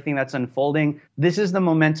watching everything that's unfolding. This is the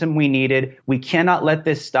momentum we needed. We cannot let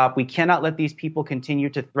this stop. We cannot let these people continue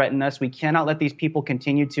to threaten us. We cannot let these people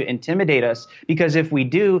continue to intimidate us, because if we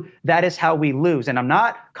do, that is how we lose. And I'm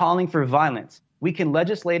not calling for violence. We can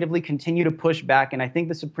legislatively continue to push back. And I think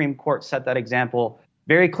the Supreme Court set that example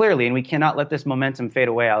very clearly. And we cannot let this momentum fade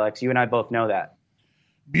away, Alex. You and I both know that.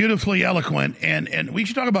 Beautifully eloquent. And we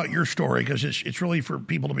should talk about your story, because it's really for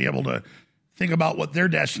people to be able to think about what their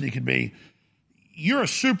destiny could be. You're a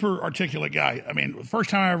super articulate guy. I mean, the first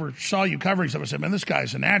time I ever saw you covering stuff, I said, man, this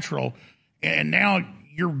guy's a natural. And now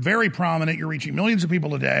you're very prominent. You're reaching millions of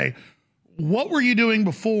people a day. What were you doing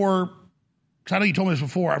before? Because I know you told me this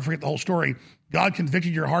before. I forget the whole story. God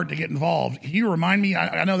convicted your heart to get involved. Can you remind me?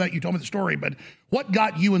 I know that you told me the story, but what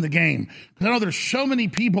got you in the game? Because I know there's so many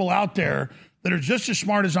people out there that are just as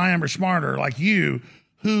smart as I am or smarter, like you,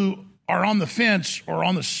 who are on the fence or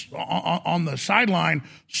on the sideline.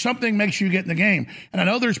 Something makes you get in the game. And I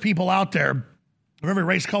know there's people out there of every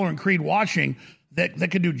race, color, and creed watching that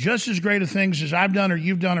can do just as great of things as I've done or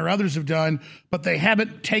you've done or others have done, but they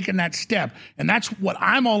haven't taken that step. And that's what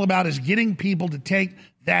I'm all about, is getting people to take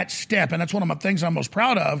that step. And that's one of my things I'm most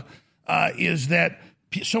proud of, is that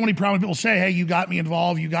so many prominent people say, hey, you got me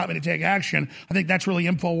involved, you got me to take action. I think that's really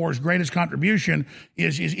InfoWars' greatest contribution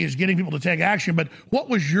is getting people to take action. But what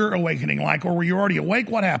was your awakening like? Or were you already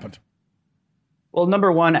awake? What happened? Well,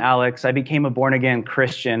 number one, Alex, I became a born-again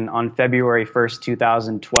Christian on February 1st,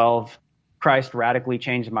 2012. Christ radically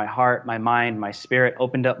changed my heart, my mind, my spirit,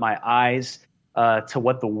 opened up my eyes to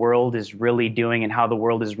what the world is really doing and how the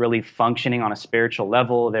world is really functioning on a spiritual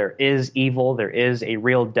level. There is evil. There is a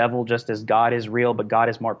real devil, just as God is real, but God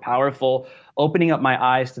is more powerful. Opening up my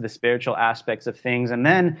eyes to the spiritual aspects of things, and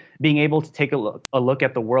then being able to take a look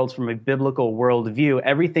at the world from a biblical worldview,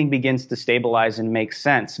 everything begins to stabilize and make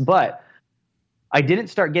sense. But I didn't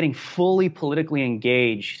start getting fully politically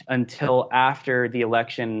engaged until after the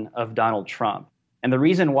election of Donald Trump. And the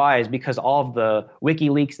reason why is because all of the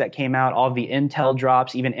WikiLeaks that came out, all of the intel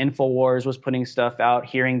drops, even InfoWars was putting stuff out,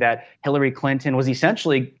 hearing that Hillary Clinton was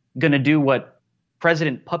essentially going to do what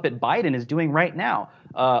President Puppet Biden is doing right now.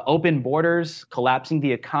 Open borders, collapsing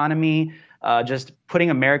the economy, just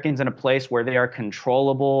putting Americans in a place where they are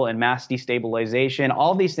controllable, and mass destabilization.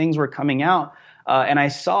 All these things were coming out. And I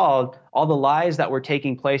saw all the lies that were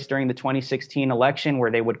taking place during the 2016 election,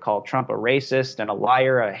 where they would call Trump a racist and a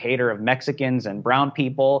liar, a hater of Mexicans and brown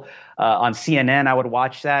people. On CNN, I would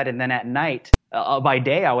watch that. And then at night, by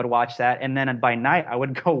day, I would watch that. And then by night, I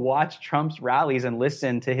would go watch Trump's rallies and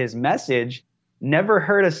listen to his message. Never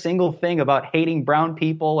heard a single thing about hating brown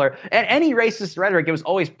people or any racist rhetoric. It was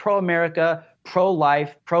always pro-America,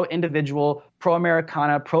 pro-life, pro-individual,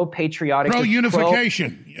 pro-Americana, pro-patriotic.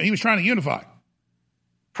 Pro-unification. He was trying to unify.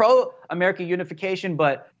 Pro-America unification,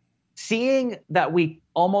 but seeing that we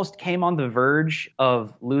almost came on the verge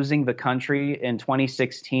of losing the country in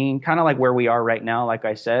 2016, kind of like where we are right now, like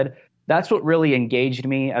I said, that's what really engaged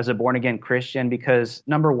me as a born-again Christian, because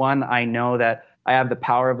number one, I know that I have the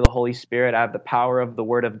power of the Holy Spirit. I have the power of the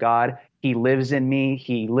Word of God. He lives in me.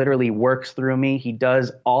 He literally works through me. He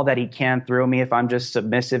does all that he can through me if I'm just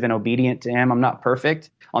submissive and obedient to him. I'm not perfect.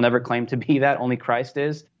 I'll never claim to be that. Only Christ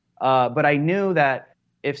is. But I knew that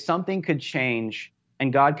if something could change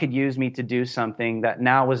and God could use me to do something, that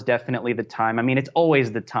now was definitely the time. I mean, it's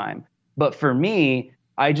always the time. But for me,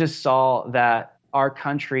 I just saw that our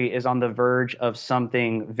country is on the verge of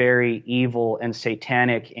something very evil and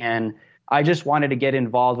satanic, and I just wanted to get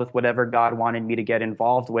involved with whatever God wanted me to get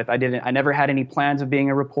involved with. I never had any plans of being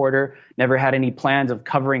a reporter, never had any plans of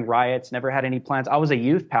covering riots, never had any plans. I was a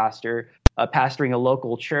youth pastor, pastoring a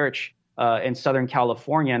local church in Southern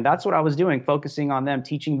California. And that's what I was doing, focusing on them,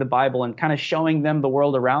 teaching the Bible and kind of showing them the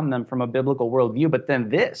world around them from a biblical worldview. But then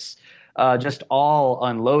this just all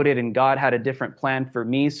unloaded, and God had a different plan for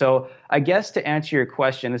me. So I guess to answer your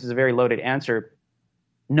question, this is a very loaded answer,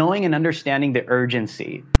 knowing and understanding the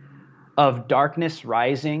urgency of darkness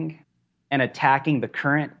rising and attacking the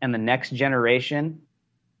current and the next generation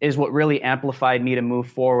is what really amplified me to move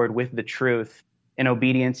forward with the truth in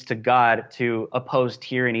obedience to God, to oppose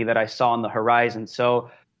tyranny that I saw on the horizon.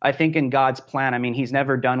 So I think in God's plan, I mean, he's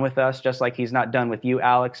never done with us, just like he's not done with you,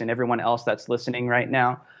 Alex, and everyone else that's listening right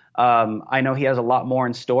now. I know he has a lot more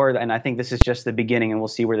in store, and I think this is just the beginning, and we'll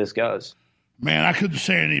see where this goes. Man, I couldn't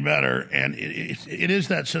say it any better. And it is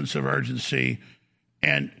that sense of urgency.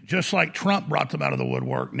 And just like Trump brought them out of the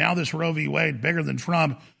woodwork, now this Roe v. Wade, bigger than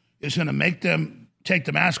Trump, is going to make them take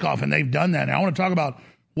the mask off, and they've done that. Now, I want to talk about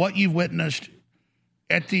what you've witnessed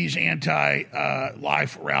at these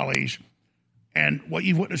anti-life rallies and what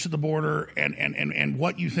you've witnessed at the border and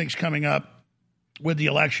what you think's coming up with the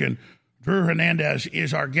election. Drew Hernandez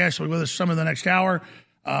is our guest. He'll be with us some of the next hour,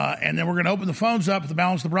 and then we're going to open the phones up to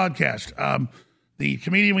balance the broadcast. The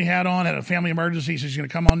comedian we had on had a family emergency, so he's going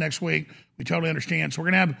to come on next week. We totally understand. So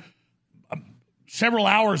we're going to have several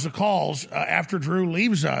hours of calls after Drew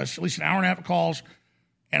leaves us, at least an hour and a half of calls,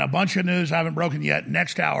 and a bunch of news I haven't broken yet.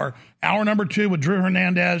 Next hour, hour number 2 with Drew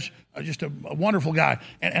Hernandez, just a wonderful guy.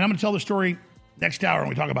 And I'm going to tell the story next hour when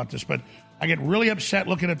we talk about this, but I get really upset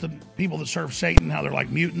looking at the people that serve Satan, how they're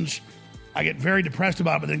like mutants. I get very depressed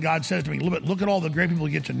about it, but then God says to me, look at all the great people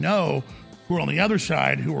you get to know who are on the other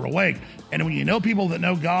side, who are awake. And when you know people that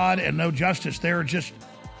know God and know justice, they're just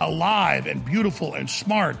alive and beautiful and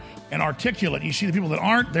smart and articulate. You see the people that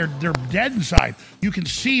aren't, they're dead inside. You can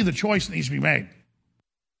see the choice that needs to be made.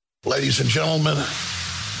 Ladies and gentlemen,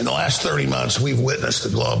 in the last 30 months, we've witnessed the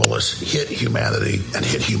globalists hit humanity and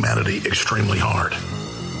hit humanity extremely hard.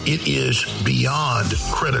 It is beyond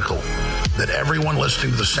critical that everyone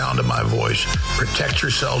listening to the sound of my voice protect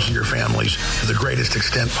yourselves and your families to the greatest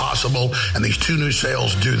extent possible, and these 2 new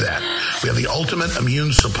sales do that. We have the Ultimate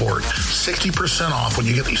Immune Support, 60% off when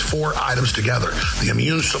you get these 4 items together. The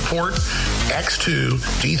Immune Support, X2,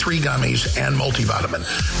 D3 gummies, and multivitamin.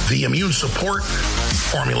 The Immune Support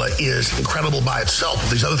formula is incredible by itself.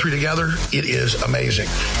 With these other 3 together, it is amazing.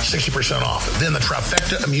 60% off. Then the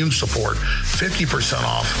Trifecta Immune Support, 50%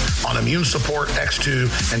 off on Immune Support,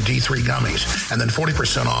 X2, and D3 gummies. And then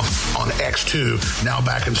 40% off on X2, now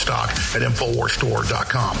back in stock at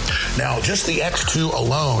InfoWarsStore.com. Now, just the X2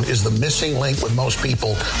 alone is the missing link with most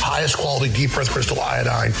people. Highest quality deep earth crystal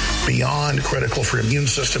iodine, beyond critical for your immune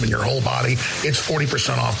system and your whole body. It's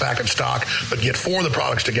 40% off back in stock, but get 4 of the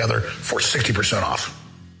products together for 60% off.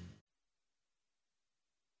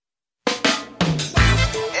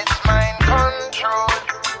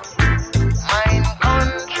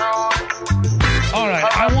 All right,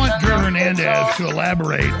 I want Drew Hernandez to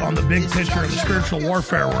elaborate on the big picture of the spiritual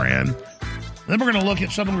warfare we're in. Then we're going to look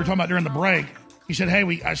at something we were talking about during the break. He said,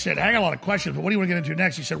 I said, I got a lot of questions, but what do you want to get into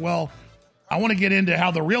next? He said, well, I want to get into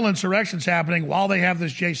how the real insurrection's happening while they have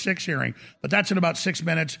this J6 hearing. But that's in about 6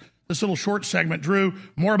 minutes. This little short segment. Drew,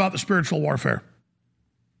 more about the spiritual warfare.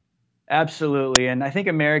 Absolutely. And I think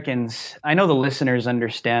Americans, I know the listeners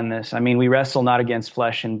understand this. I mean, we wrestle not against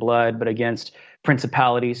flesh and blood, but against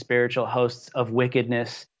principalities, spiritual hosts of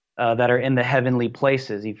wickedness that are in the heavenly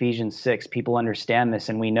places. Ephesians 6, people understand this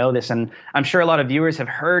and we know this. And I'm sure a lot of viewers have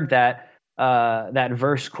heard that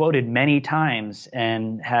verse quoted many times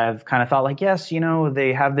and have kind of thought like, yes,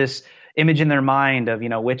 they have this image in their mind of,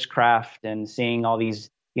 witchcraft and seeing all these,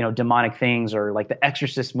 demonic things, or like the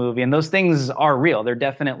Exorcist movie. And those things are real. They're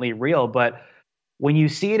definitely real. But when you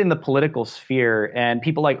see it in the political sphere and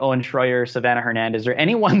people like Owen Schroyer, Savannah Hernandez, or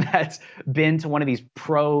anyone that's been to one of these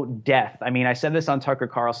pro-death, I mean, I said this on Tucker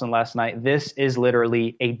Carlson last night, this is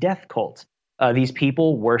literally a death cult. These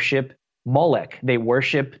people worship Molech. They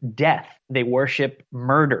worship death. They worship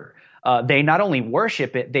murder. They not only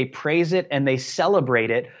worship it, they praise it and they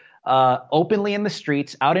celebrate it openly in the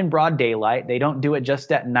streets, out in broad daylight. They don't do it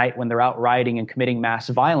just at night when they're out rioting and committing mass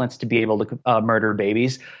violence to be able to murder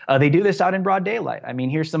babies. They do this out in broad daylight. I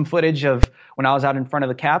mean, here's some footage of when I was out in front of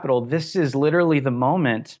the Capitol. This is literally the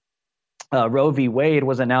moment Roe v. Wade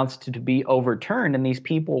was announced to be overturned, and these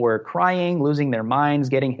people were crying, losing their minds,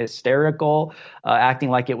 getting hysterical, acting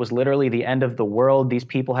like it was literally the end of the world. These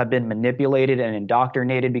people have been manipulated and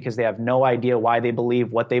indoctrinated because they have no idea why they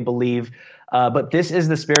believe what they believe. But this is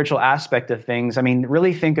the spiritual aspect of things. I mean,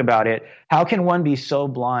 really think about it. How can one be so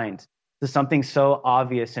blind to something so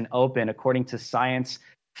obvious and open according to science,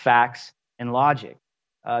 facts, and logic?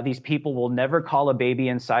 These people will never call a baby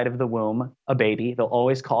inside of the womb a baby. They'll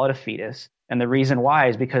always call it a fetus. And the reason why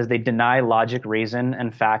is because they deny logic, reason,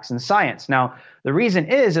 and facts and science. Now, the reason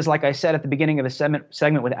is like I said at the beginning of the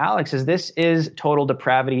segment with Alex, is this is total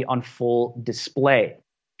depravity on full display.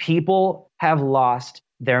 People have lost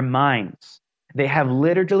their minds. They have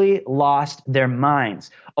literally lost their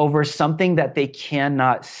minds over something that they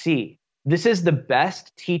cannot see. This is the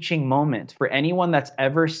best teaching moment for anyone that's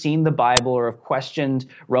ever seen the Bible or have questioned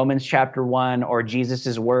Romans chapter 1 or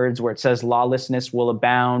Jesus's words where it says lawlessness will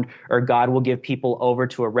abound or God will give people over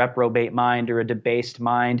to a reprobate mind or a debased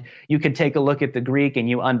mind. You could take a look at the Greek and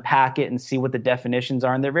you unpack it and see what the definitions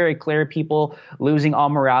are. And they're very clear. People losing all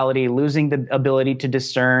morality, losing the ability to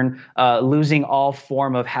discern, losing all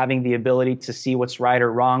form of having the ability to see what's right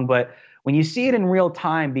or wrong. But when you see it in real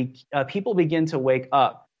time, people begin to wake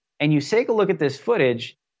up. And you take a look at this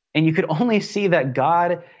footage, and you could only see that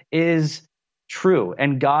God is true,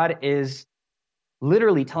 and God is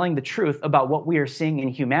literally telling the truth about what we are seeing in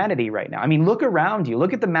humanity right now. I mean, look around you.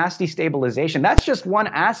 Look at the mass destabilization. That's just one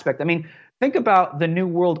aspect. I mean, think about the New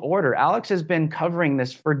World Order. Alex has been covering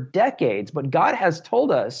this for decades, but God has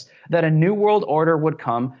told us that a New World Order would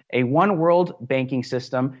come, a one world banking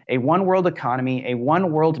system, a one world economy, a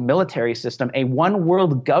one world military system, a one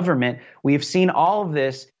world government. We have seen all of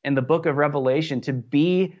this in the book of Revelation to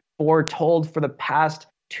be foretold for the past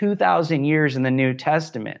 2,000 years in the New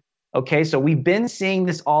Testament. Okay, so we've been seeing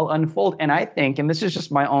this all unfold. And I think, and this is just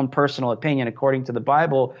my own personal opinion according to the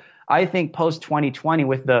Bible, I think post-2020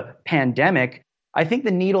 with the pandemic, I think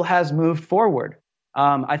the needle has moved forward.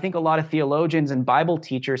 I think a lot of theologians and Bible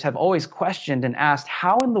teachers have always questioned and asked,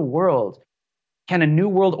 how in the world can a new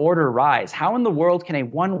world order rise? How in the world can a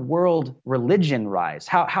one world religion rise?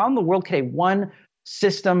 How in the world can a one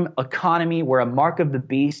system economy where a mark of the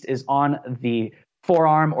beast is on the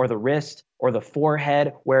forearm or the wrist or the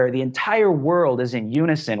forehead, where the entire world is in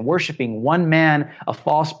unison, worshiping one man, a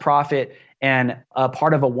false prophet, and a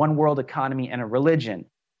part of a one world economy and a religion?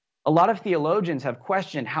 A lot of theologians have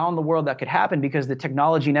questioned how in the world that could happen because the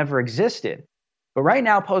technology never existed. But right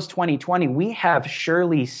now, post-2020, we have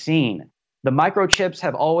surely seen the microchips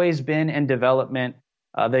have always been in development.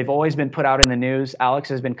 They've always been put out in the news. Alex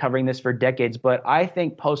has been covering this for decades. But I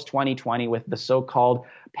think post-2020 with the so-called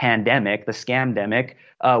pandemic, the scamdemic,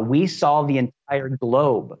 we saw the entire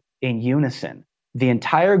globe in unison. The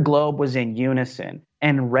entire globe was in unison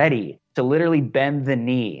and ready to literally bend the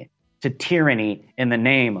knee to tyranny in the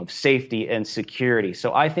name of safety and security.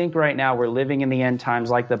 So I think right now we're living in the end times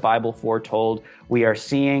like the Bible foretold. We are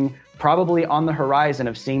seeing probably on the horizon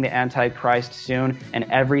of seeing the Antichrist soon and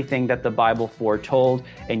everything that the Bible foretold.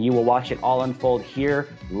 And you will watch it all unfold here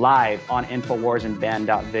live on Infowars and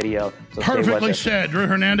Band.video. So perfectly said. Drew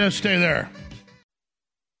Hernandez, stay there.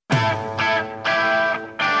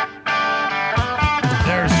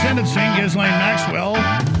 They're sentencing Ghislaine Maxwell,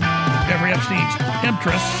 Jeffrey Epstein's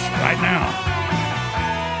temptress, right now.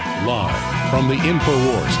 Live from the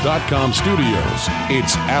Infowars.com studios,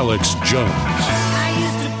 it's Alex Jones.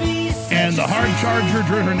 And the hard charger,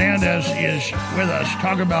 Drew Hernandez, is with us.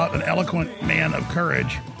 Talk about an eloquent man of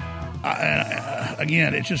courage.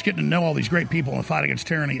 Again, it's just getting to know all these great people in the fight against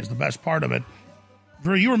tyranny is the best part of it.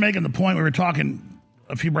 Drew, you were making the point, we were talking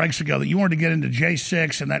a few breaks ago, that you wanted to get into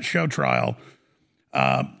J6 and that show trial.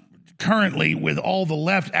 Currently, with all the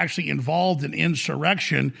left actually involved in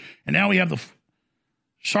insurrection, and now we have the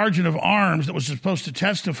sergeant of arms that was supposed to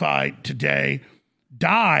testify today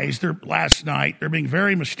dies last night. They're being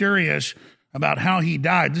very mysterious about how he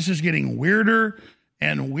died. This is getting weirder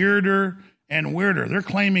and weirder and weirder. They're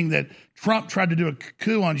claiming that Trump tried to do a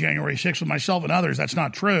coup on January 6th with myself and others. That's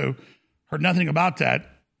not true. Heard nothing about that.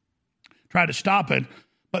 Tried to stop it.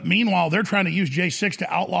 But meanwhile, they're trying to use J6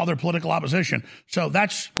 to outlaw their political opposition. So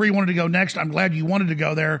that's where you wanted to go next. I'm glad you wanted to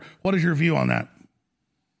go there. What is your view on that?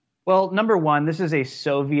 Well, number one, this is a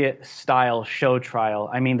Soviet-style show trial.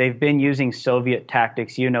 I mean, they've been using Soviet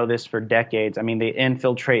tactics. You know this for decades. I mean, they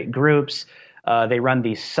infiltrate groups. They run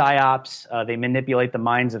these psyops. They manipulate the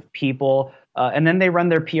minds of people. And then they run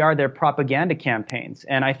their PR, their propaganda campaigns.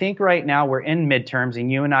 And I think right now we're in midterms,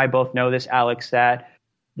 and you and I both know this, Alex, that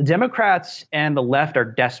the Democrats and the left are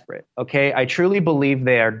desperate, okay? I truly believe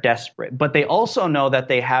they are desperate. But they also know that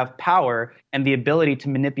they have power and the ability to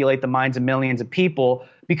manipulate the minds of millions of people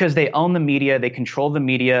because they own the media, they control the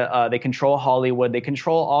media, they control Hollywood, they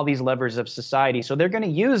control all these levers of society. So they're going to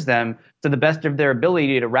use them to the best of their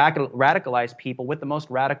ability to radicalize people with the most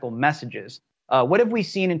radical messages. What have we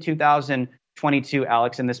seen in 2022,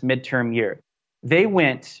 Alex, in this midterm year? They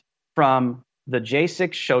went from the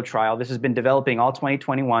J6 show trial. This has been developing all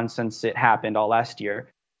 2021 since it happened all last year.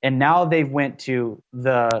 And now they've went to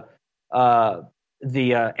the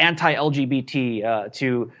anti-LGBT,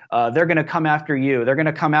 they're going to come after you. They're going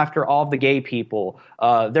to come after all the gay people.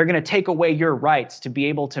 They're going to take away your rights to be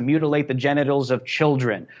able to mutilate the genitals of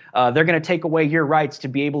children. They're going to take away your rights to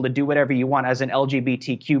be able to do whatever you want as an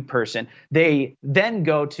LGBTQ person. They then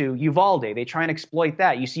go to Uvalde. They try and exploit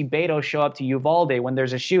that. You see Beto show up to Uvalde when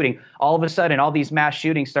there's a shooting. All of a sudden, all these mass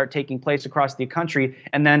shootings start taking place across the country,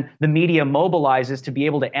 and then the media mobilizes to be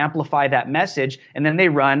able to amplify that message, and then they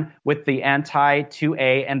run with the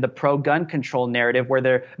anti-2A and the pro-gun control narrative where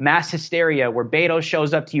they're mass hysteria, where Beto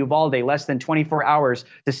shows up to Uvalde less than 24 hours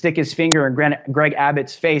to stick his finger in Greg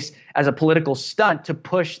Abbott's face as a political stunt to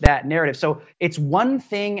push that narrative. So it's one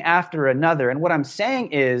thing after another. And what I'm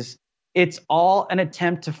saying is it's all an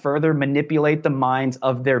attempt to further manipulate the minds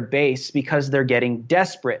of their base because they're getting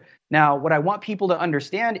desperate. Now, what I want people to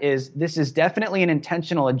understand is this is definitely an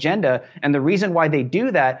intentional agenda. And the reason why they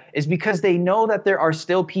do that is because they know that there are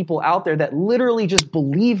still people out there that literally just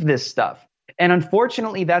believe this stuff. And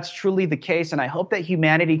unfortunately, that's truly the case. And I hope that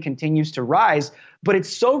humanity continues to rise. But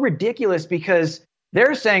it's so ridiculous because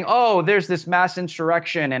they're saying, oh, there's this mass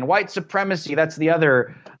insurrection and white supremacy. That's the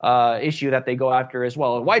other issue that they go after as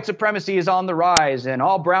well. White supremacy is on the rise and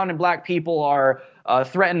all brown and black people are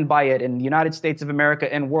threatened by it in the United States of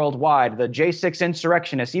America and worldwide. The J6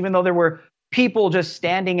 insurrectionists, even though there were people just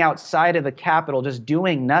standing outside of the Capitol just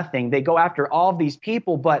doing nothing, they go after all of these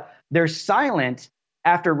people, but they're silent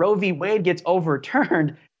after Roe v. Wade gets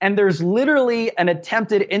overturned. And there's literally an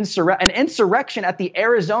attempted insurrection at the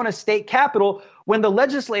Arizona state capitol when the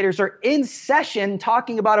legislators are in session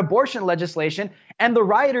talking about abortion legislation and the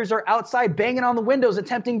rioters are outside banging on the windows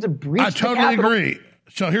attempting to breach the Capitol. I totally agree.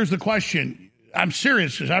 So here's the question. I'm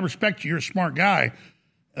serious because I respect you. You're a smart guy.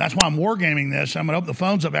 That's why I'm wargaming this. I'm going to open the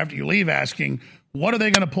phones up after you leave asking, what are they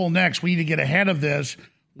going to pull next? We need to get ahead of this.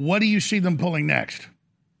 What do you see them pulling next?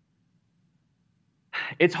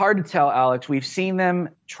 It's hard to tell, Alex. We've seen them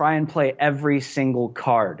try and play every single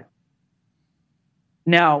card.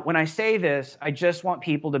 Now, when I say this, I just want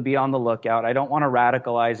people to be on the lookout. I don't want to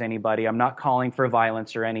radicalize anybody. I'm not calling for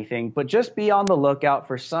violence or anything, but just be on the lookout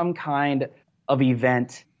for some kind of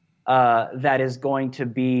event that is going to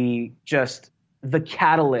be just the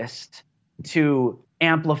catalyst to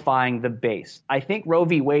amplifying the base. I think Roe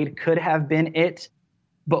v. Wade could have been it,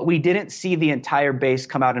 but we didn't see the entire base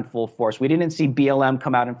come out in full force. We didn't see BLM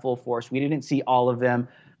come out in full force. We didn't see all of them.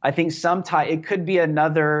 I think it could be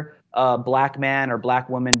another black man or black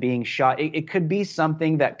woman being shot. It could be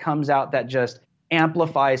something that comes out that just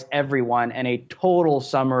amplifies everyone and a total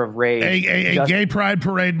summer of rage. A gay pride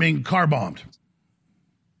parade being car bombed.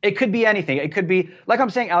 It could be anything. It could be, like I'm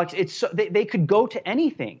saying, Alex, they could go to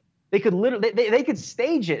anything. They could literally, they could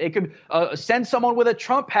stage it. It could send someone with a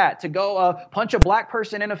Trump hat to go punch a black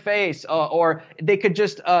person in the face, or they could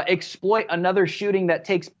just exploit another shooting that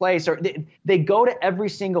takes place, or they go to every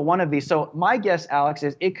single one of these. So my guess, Alex,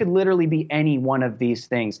 is it could literally be any one of these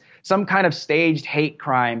things, some kind of staged hate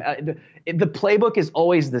crime. The playbook is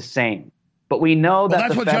always the same, but we know that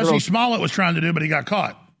that's what Jussie Smollett was trying to do, but he got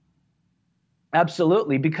caught.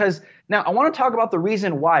 Absolutely, because now I want to talk about the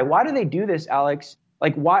reason why. Why do they do this, Alex?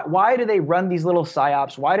 Like, why do they run these little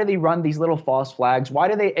psyops? Why do they run these little false flags? Why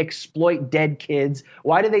do they exploit dead kids?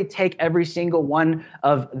 Why do they take every single one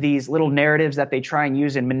of these little narratives that they try and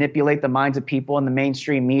use and manipulate the minds of people in the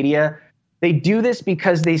mainstream media? They do this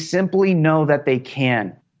because they simply know that they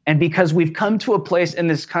can. And because we've come to a place in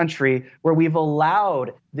this country where we've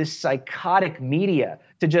allowed this psychotic media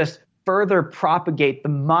to just further propagate the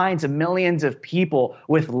minds of millions of people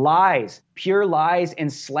with lies, pure lies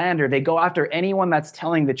and slander. They go after anyone that's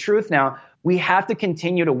telling the truth now. We have to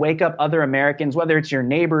continue to wake up other Americans, whether it's your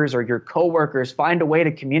neighbors or your coworkers, find a way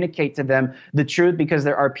to communicate to them the truth, because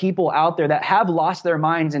there are people out there that have lost their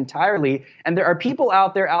minds entirely. And there are people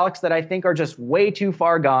out there, Alex, that I think are just way too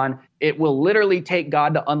far gone. It will literally take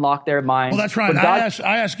God to unlock their minds. Well, that's right.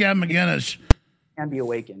 I asked Gavin McInnes. Can be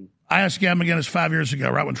awakened. I asked Gavin McInnes 5 years ago,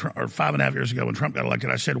 right when Trump, or 5.5 years ago when Trump got elected.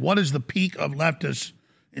 I said, what is the peak of leftist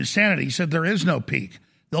insanity? He said, there is no peak.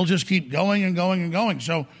 They'll just keep going and going and going.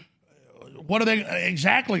 So what are they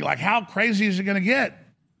exactly like? How crazy is it going to get?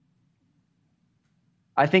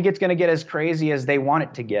 I think it's going to get as crazy as they want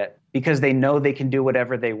it to get, because they know they can do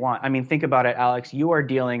whatever they want. I mean, think about it, Alex. You are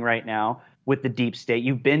dealing right now with the deep state.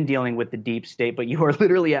 You've been dealing with the deep state, but you are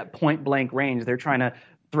literally at point blank range. They're trying to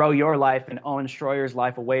throw your life and Owen Schroyer's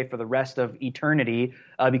life away for the rest of eternity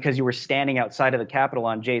because you were standing outside of the Capitol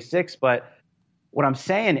on J6. But what I'm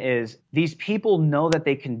saying is these people know that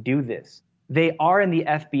they can do this. They are in the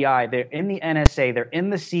FBI, they're in the NSA, they're in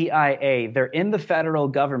the CIA, they're in the federal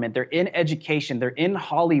government, they're in education, they're in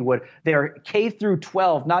Hollywood, they're K through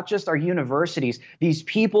 12, not just our universities. These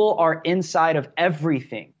people are inside of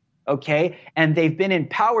everything, okay? And they've been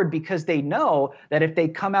empowered because they know that if they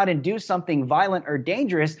come out and do something violent or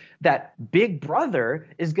dangerous, that Big Brother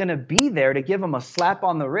is going to be there to give them a slap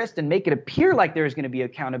on the wrist and make it appear like there's going to be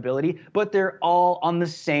accountability, but they're all on the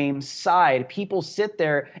same side. People sit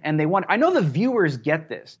there and they wonder. I know the viewers get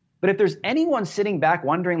this, but if there's anyone sitting back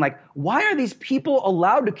wondering, like, why are these people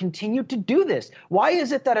allowed to continue to do this? Why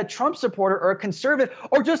is it that a Trump supporter or a conservative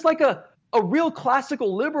or just like a real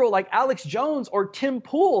classical liberal like Alex Jones or Tim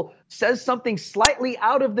Pool says something slightly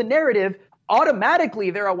out of the narrative,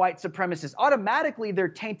 automatically they're a white supremacist. Automatically they're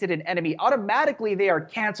tainted an enemy. Automatically they are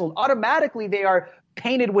canceled. Automatically they are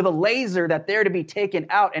painted with a laser that they're to be taken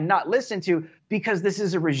out and not listened to, because this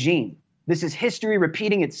is a regime. This is history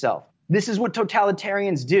repeating itself. This is what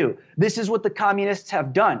totalitarians do. This is what the communists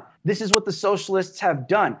have done. This is what the socialists have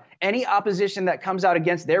done. Any opposition that comes out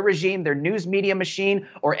against their regime, their news media machine,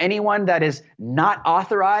 or anyone that is not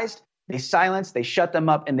authorized, they silence, they shut them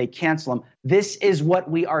up, and they cancel them. This is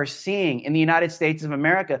what we are seeing in the United States of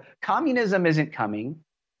America. Communism isn't coming.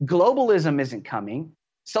 Globalism isn't coming.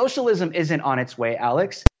 Socialism isn't on its way,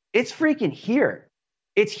 Alex. It's freaking here.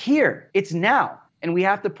 It's here. It's now. And we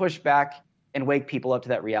have to push back and wake people up to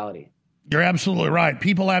that reality. You're absolutely right.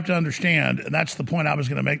 People have to understand, and that's the point I was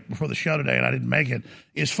going to make before the show today, and I didn't make it,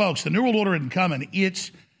 is, folks, the New World Order isn't coming.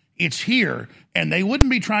 It's here, and they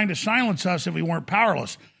wouldn't be trying to silence us if we weren't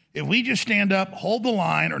powerless. If we just stand up, hold the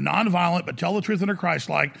line, or nonviolent, but tell the truth and are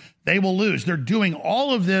Christ-like, they will lose. They're doing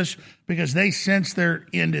all of this because they sense their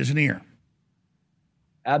end is near.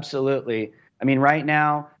 Absolutely. I mean, right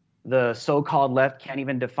now, the so-called left can't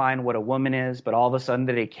even define what a woman is, but all of a sudden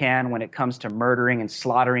they can when it comes to murdering and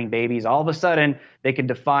slaughtering babies. All of a sudden they can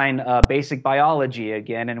define basic biology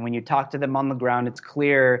again. And when you talk to them on the ground, it's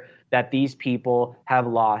clear that these people have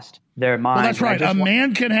lost their minds. Well, that's right. A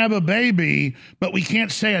man can have a baby, but we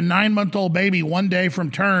can't say a 9-month-old baby one day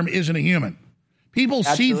from term isn't a human. People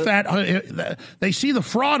see that. They see the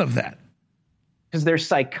fraud of that. Because they're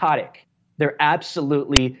psychotic. They're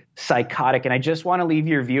absolutely psychotic. And I just want to leave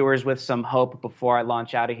your viewers with some hope before I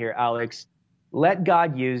launch out of here, Alex. Let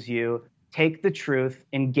God use you. Take the truth.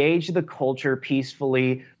 Engage the culture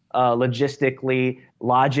peacefully, logistically,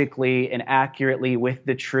 logically, and accurately with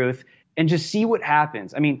the truth. And just see what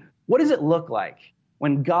happens. I mean, what does it look like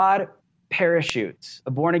when God parachutes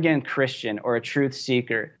a born-again Christian or a truth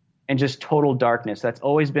seeker in just total darkness? That's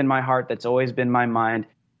always been my heart. That's always been my mind.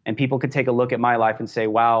 And people could take a look at my life and say,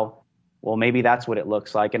 wow, well, maybe that's what it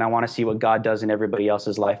looks like. And I want to see what God does in everybody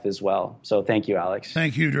else's life as well. So thank you, Alex.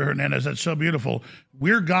 Thank you, Drew Hernandez. That's so beautiful.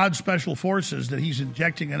 We're God's special forces that he's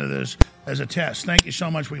injecting into this as a test. Thank you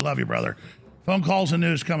so much. We love you, brother. Phone calls and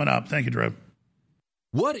news coming up. Thank you, Drew.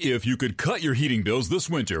 What if you could cut your heating bills this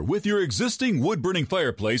winter with your existing wood-burning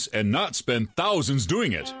fireplace and not spend thousands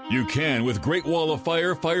doing it? You can with Great Wall of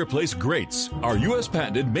Fire fireplace grates. Our U.S.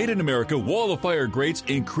 patented made-in-America Wall of Fire grates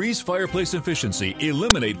increase fireplace efficiency,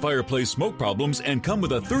 eliminate fireplace smoke problems, and come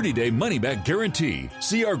with a 30-day money-back guarantee.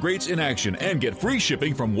 See our grates in action and get free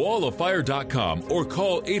shipping from walloffire.com or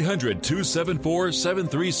call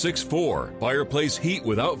 800-274-7364. Fireplace heat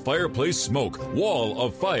without fireplace smoke.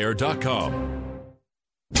 walloffire.com.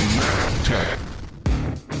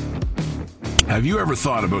 Have you ever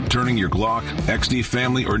thought about turning your Glock, XD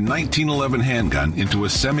Family, or 1911 handgun into a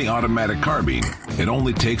semi-automatic carbine? It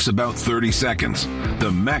only takes about 30 seconds.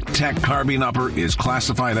 The MacTech Carbine Upper is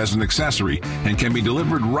classified as an accessory and can be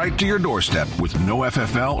delivered right to your doorstep with no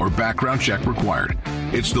FFL or background check required.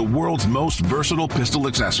 It's the world's most versatile pistol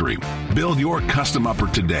accessory. Build your custom upper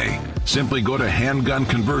today. Simply go to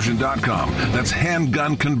handgunconversion.com. That's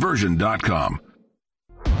handgunconversion.com.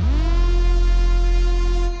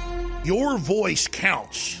 Your voice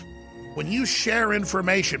counts. When you share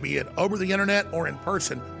information, be it over the internet or in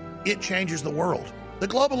person, it changes the world. The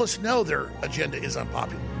globalists know their agenda is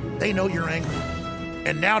unpopular. They know you're angry.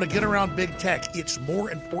 And now to get around big tech, it's more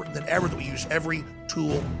important than ever that we use every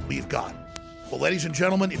tool we've got. Well, ladies and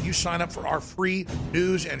gentlemen, if you sign up for our free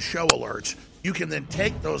news and show alerts, you can then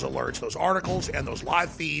take those alerts, those articles, and those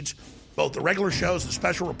live feeds, both the regular shows and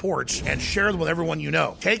special reports, and share them with everyone you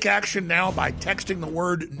know. Take action now by texting the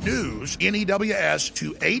word NEWS, N-E-W-S,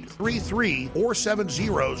 to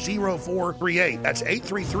 833-470-0438. That's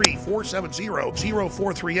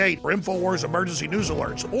 833-470-0438 for InfoWars Emergency News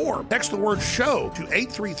Alerts. Or text the word SHOW to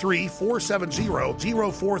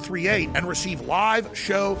 833-470-0438 and receive live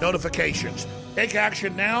show notifications. Take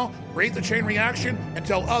action now, create the chain reaction, and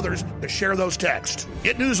tell others to share those texts.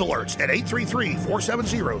 Get news alerts at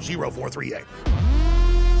 833-470-0438.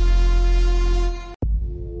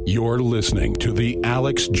 You're listening to The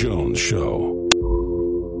Alex Jones Show.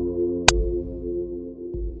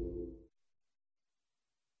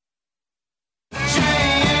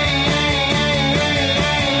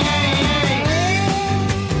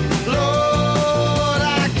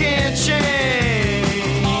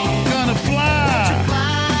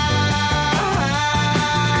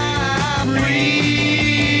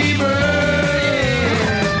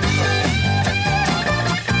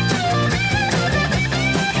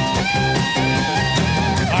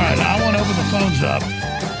 Up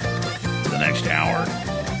for the next hour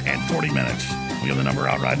and 40 minutes. We have the number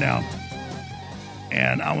out right now.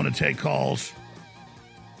 And I want to take calls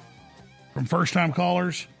from first-time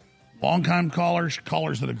callers, long-time callers,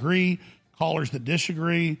 callers that agree, callers that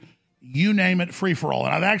disagree, you name it, free-for-all.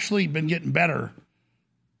 And I've actually been getting better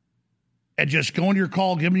at just going to your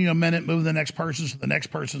call, giving you a minute, moving the next person so the next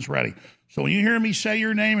person's ready. So when you hear me say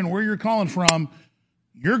your name and where you're calling from,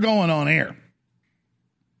 you're going on air.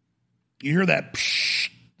 You hear that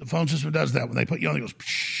psh, the phone system does that. When they put you on, it goes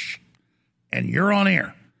psh, and you're on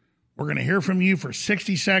air. We're going to hear from you for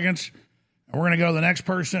 60 seconds, and we're going to go to the next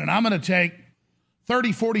person. And I'm going to take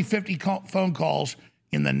 30, 40, 50 phone calls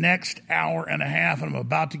in the next hour and a half, and I'm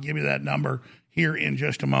about to give you that number here in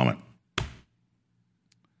just a moment.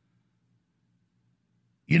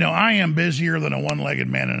 You know, I am busier than a one-legged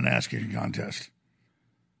man in an ass-kicking contest.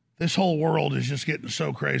 This whole world is just getting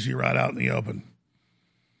so crazy right out in the open.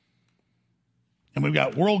 And we've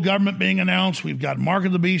got world government being announced. We've got Mark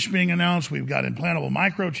of the Beast being announced. We've got implantable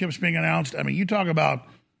microchips being announced. I mean, you talk about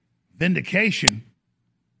vindication.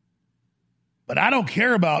 But I don't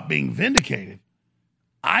care about being vindicated.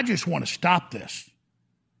 I just want to stop this.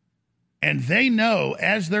 And they know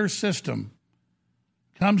as their system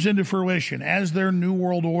comes into fruition, as their new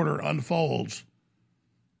world order unfolds,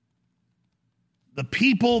 the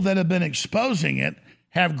people that have been exposing it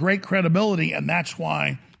have great credibility, and that's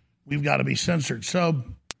why we've got to be censored. So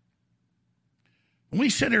when we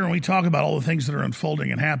sit here and we talk about all the things that are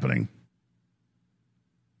unfolding and happening,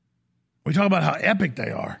 we talk about how epic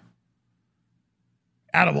they are.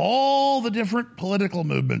 Out of all the different political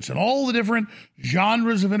movements and all the different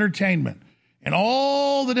genres of entertainment and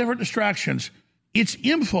all the different distractions, it's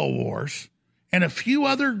InfoWars and a few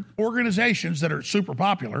other organizations that are super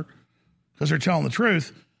popular because they're telling the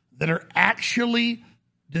truth that are actually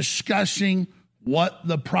discussing what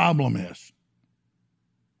the problem is.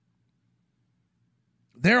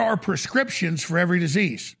 There are prescriptions for every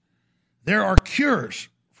disease. There are cures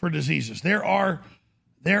for diseases. There are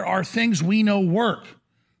things we know work.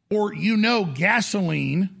 Or you know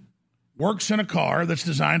gasoline works in a car that's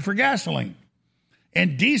designed for gasoline.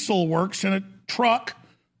 And diesel works in a truck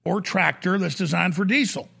or tractor that's designed for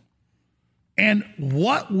diesel. And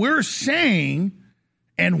what we're saying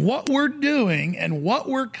and what we're doing and what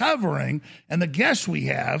we're covering and the guests we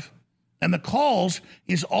have and the calls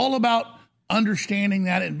is all about understanding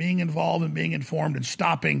that and being involved and being informed and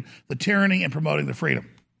stopping the tyranny and promoting the freedom.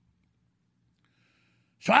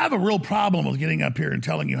 So I have a real problem with getting up here and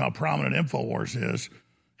telling you how prominent InfoWars is,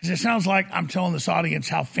 because it sounds like I'm telling this audience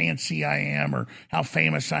how fancy I am or how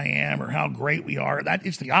famous I am or how great we are.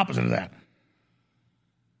 It's the opposite of that.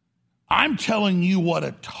 I'm telling you what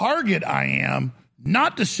a target I am,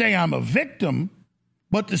 not to say I'm a victim,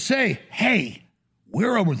 but to say, hey,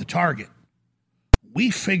 we're over the target. we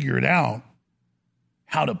figured out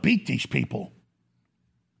how to beat these people.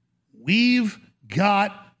 We've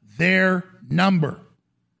got their number.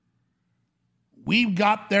 We've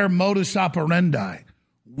got their modus operandi.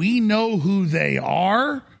 We know who they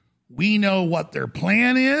are. We know what their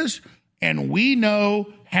plan is, and we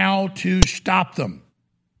know how to stop them.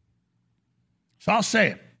 So I'll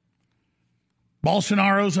say it.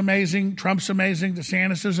 Bolsonaro's amazing. Trump's amazing.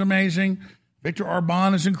 DeSantis is amazing. Viktor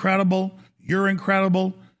Orban is incredible. You're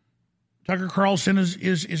incredible. Tucker Carlson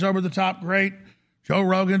is over the top great. Joe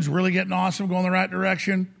Rogan's really getting awesome, going the right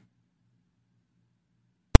direction.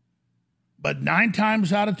 But 9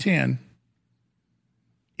 times out of 10,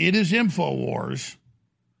 it is InfoWars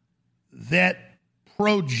that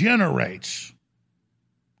progenerates,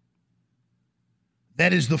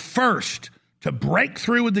 that is the first to break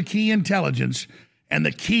through with the key intelligence and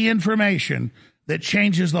the key information that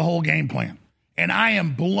changes the whole game plan. And I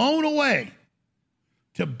am blown away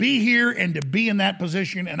to be here and to be in that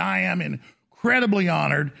position, and I am incredibly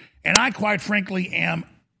honored, and I quite frankly am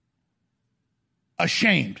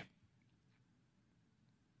ashamed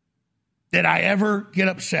that I ever get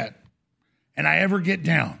upset and I ever get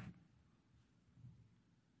down,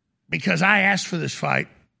 because I asked for this fight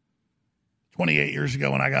 28 years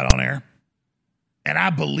ago when I got on air, and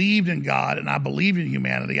I believed in God, and I believed in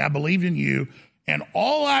humanity, I believed in you, and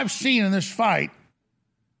all I've seen in this fight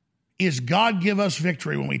is God give us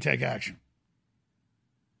victory when we take action.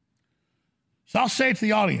 So I'll say it to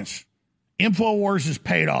the audience, InfoWars has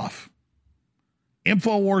paid off.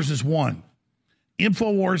 InfoWars has won.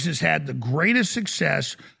 InfoWars has had the greatest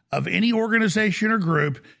success of any organization or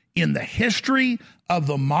group in the history of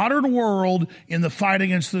the modern world in the fight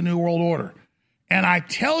against the New World Order. And I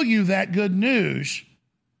tell you that good news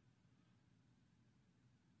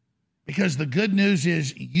because the good news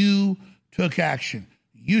is you took action.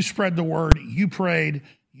 You spread the word, you prayed,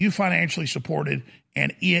 you financially supported,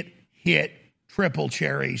 and it hit triple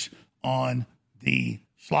cherries on the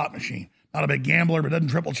slot machine. Not a big gambler, but doesn't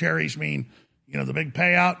triple cherries mean, the big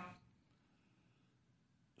payout?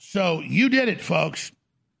 So you did it, folks.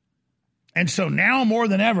 And so now more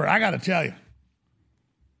than ever, I got to tell you,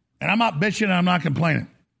 and I'm not bitching and I'm not complaining.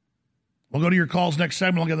 We'll go to your calls next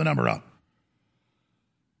segment. I'll get the number up.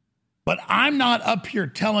 But I'm not up here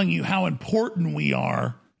telling you how important we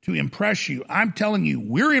are to impress you. I'm telling you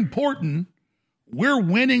we're important. We're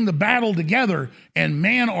winning the battle together. And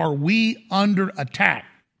man, are we under attack.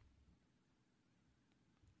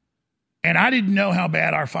 And I didn't know how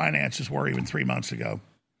bad our finances were even 3 months ago.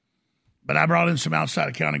 But I brought in some outside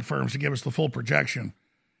accounting firms to give us the full projection.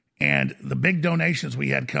 And the big donations we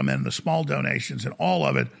had come in, the small donations, and all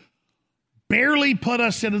of it barely put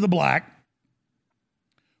us into the black.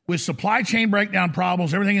 With supply chain breakdown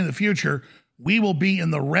problems, everything in the future, we will be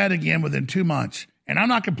in the red again within 2 months. And I'm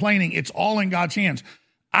not complaining. It's all in God's hands.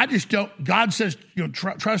 I just don't. God says,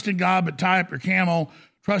 trust in God, but tie up your camel.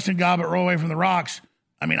 Trust in God, but roll away from the rocks.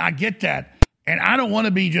 I mean, I get that. And I don't want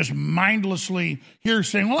to be just mindlessly here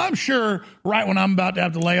saying, well, I'm sure right when I'm about to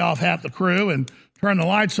have to lay off half the crew and turn the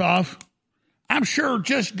lights off, I'm sure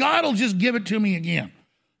God will just give it to me again.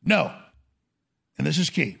 No. And this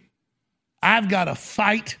is key. I've got to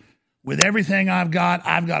fight with everything I've got.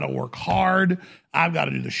 I've got to work hard. I've got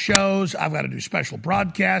to do the shows. I've got to do special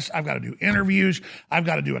broadcasts. I've got to do interviews. I've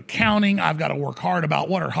got to do accounting. I've got to work hard about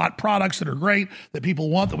what are hot products that are great, that people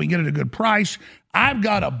want, that we get at a good price. I've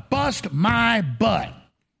got to bust my butt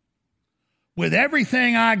with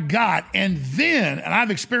everything I got. And then, and I've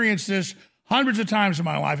experienced this hundreds of times in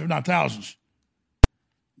my life, if not thousands,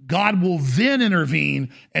 God will then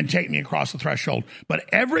intervene and take me across the threshold. But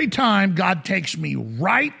every time God takes me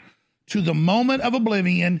right to the moment of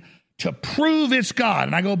oblivion to prove it's God.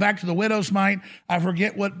 And I go back to the widow's mite. I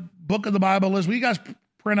forget what book of the Bible is. Will you guys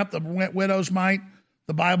print up the widow's mite,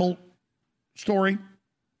 the Bible story?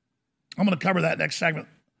 I'm going to cover that next segment,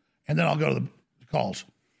 and then I'll go to the calls.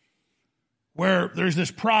 Where there's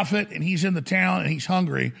this prophet, and he's in the town, and he's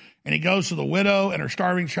hungry, and he goes to the widow and her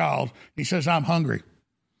starving child. He says, I'm hungry.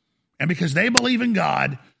 And because they believe in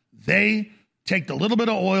God, they take the little bit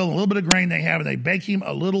of oil, a little bit of grain they have, and they bake him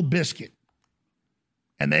a little biscuit.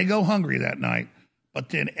 And they go hungry that night. But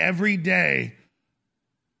then every day,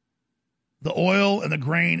 the oil and the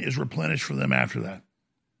grain is replenished for them after that.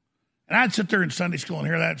 And I'd sit there in Sunday school and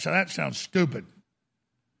hear that and say, that sounds stupid.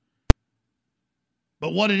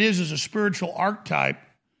 But what it is a spiritual archetype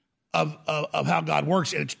of how God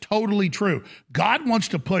works, and it's totally true. God wants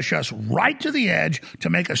to push us right to the edge to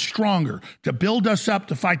make us stronger, to build us up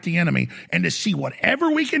to fight the enemy, and to see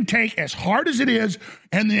whatever we can take, as hard as it is,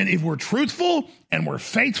 and then if we're truthful and we're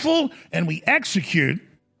faithful and we execute,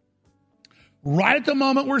 Right at the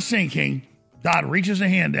moment we're sinking, God reaches a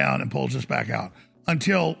hand down and pulls us back out.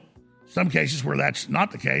 Until some cases where that's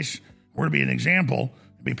not the case, we're to be an example,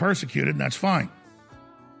 be persecuted, and that's fine.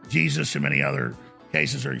 Jesus and many other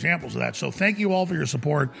cases are examples of that. So thank you all for your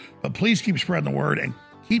support, but please keep spreading the word and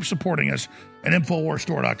keep supporting us at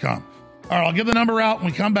InfoWarsStore.com. All right, I'll give the number out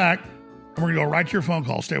when we come back, and we're going to go right to your phone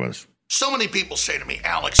call. Stay with us. So many people say to me,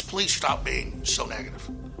 Alex, please stop being so negative.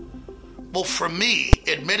 Well, for me,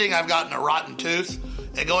 admitting I've gotten a rotten tooth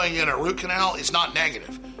and going in a root canal is not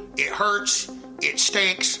negative. It hurts, it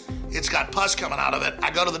stinks, it's got pus coming out of it. I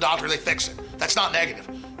go to the doctor, they fix it. That's not negative.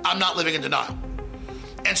 I'm not living in denial.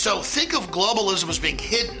 And so think of globalism as being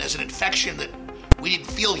hidden as an infection that we didn't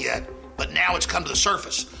feel yet, but now it's come to the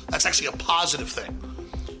surface. That's actually a positive thing.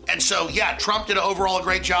 And so, yeah, Trump did overall a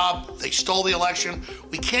great job. They stole the election.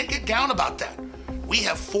 We can't get down about that. We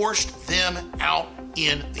have forced them out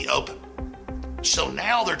in the open. So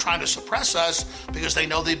now they're trying to suppress us because they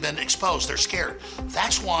know they've been exposed. They're scared.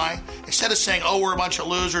 That's why, instead of saying, oh, we're a bunch of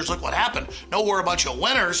losers, look what happened. No, we're a bunch of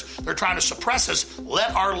winners. They're trying to suppress us.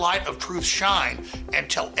 Let our light of truth shine and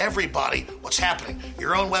tell everybody what's happening.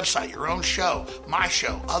 Your own website, your own show, my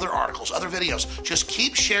show, other articles, other videos. Just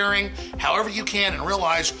keep sharing however you can and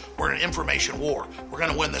realize we're in an information war. We're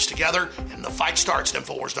going to win this together, and the fight starts at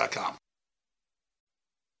Infowars.com.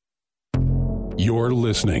 You're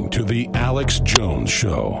listening to The Alex Jones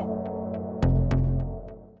Show.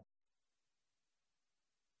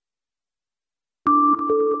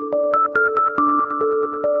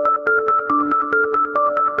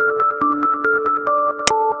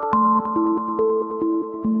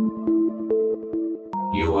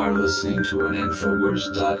 You are listening to an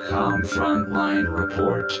Infowars.com frontline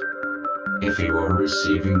report. If you are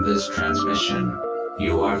receiving this transmission,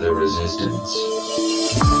 you are the resistance.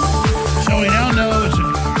 So we now know it's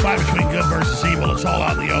a fight between good versus evil. It's all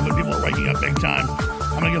out in the open. People are waking up big time.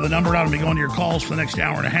 I'm going to give the number out and be going to your calls for the next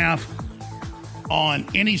hour and a half on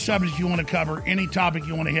any subject you want to cover, any topic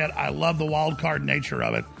you want to hit. I love the wild card nature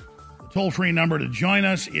of it. The toll-free number to join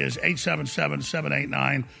us is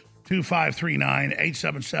 877-789-2539,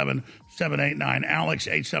 877-789-ALEX,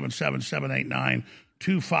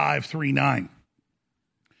 877-789-2539.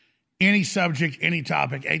 Any subject, any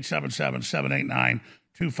topic, 877-789-2539.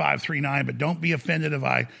 2539, but don't be offended if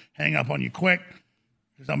I hang up on you quick,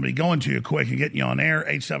 because I'm going to be going to you quick and getting you on air,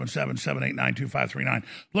 877-789-2539.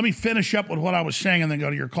 Let me finish up with what I was saying and then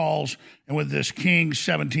go to your calls. And with this King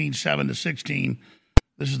 17:7-16,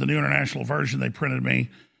 this is the New International Version they printed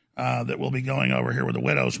me that we'll be going over here with the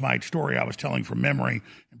widow's mite story I was telling from memory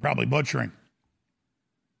and probably butchering.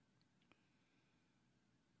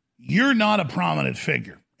 You're not a prominent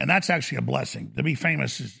figure, and that's actually a blessing. To be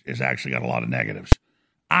famous is actually got a lot of negatives.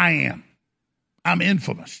 I am. I'm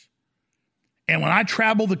infamous. And when I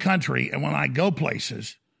travel the country and when I go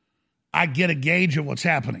places, I get a gauge of what's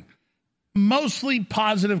happening. Mostly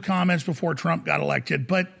positive comments before Trump got elected,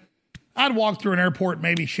 but I'd walk through an airport,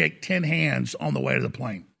 maybe shake 10 hands on the way to the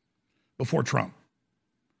plane before Trump.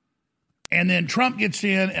 And then Trump gets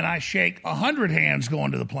in and I shake 100 hands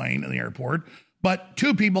going to the plane in the airport, but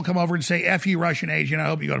 2 people come over and say, F you, Russian agent, I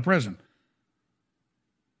hope you go to prison.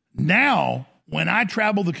 Now, when I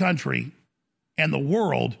travel the country and the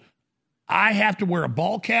world, I have to wear a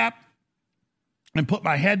ball cap and put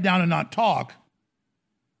my head down and not talk,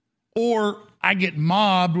 or I get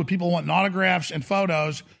mobbed with people wanting autographs and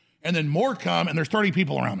photos, and then more come, and there's 30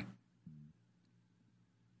 people around me.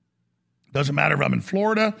 Doesn't matter if I'm in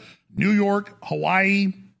Florida, New York,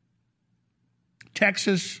 Hawaii,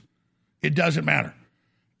 Texas, it doesn't matter.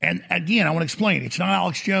 And again, I want to explain, it's not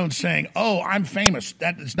Alex Jones saying, oh, I'm famous.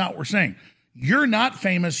 That is not what we're saying. You're not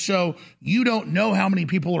famous, so you don't know how many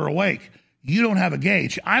people are awake. You don't have a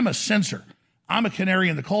gauge. I'm a censor. I'm a canary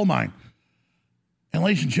in the coal mine. And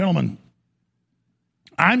ladies and gentlemen,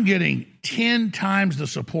 I'm getting 10 times the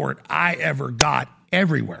support I ever got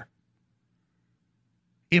everywhere.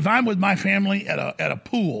 If I'm with my family at a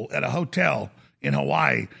pool, at a hotel in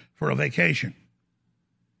Hawaii for a vacation,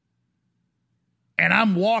 and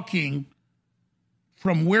I'm walking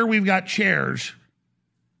from where we've got chairs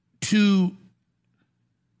to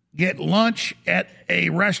get lunch at a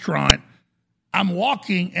restaurant, I'm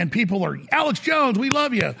walking and people are, Alex Jones, we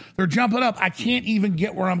love you. They're jumping up. I can't even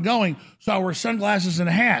get where I'm going, so I wear sunglasses and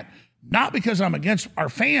a hat. Not because I'm against our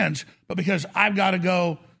fans, but because I've got to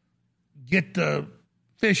go get the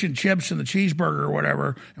fish and chips and the cheeseburger or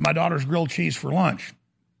whatever, and my daughter's grilled cheese for lunch.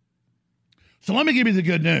 So let me give you the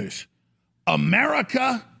good news.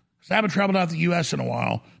 America, because I haven't traveled out the U.S. in a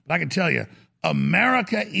while, but I can tell you,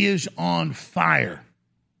 America is on fire.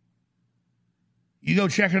 You go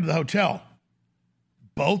check into the hotel.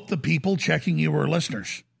 Both the people checking you are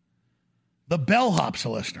listeners. The bellhop's a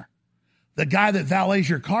listener. The guy that valets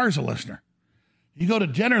your car is a listener. You go to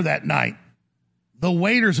dinner that night, the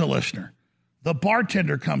waiter's a listener. The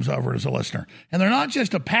bartender comes over as a listener. And they're not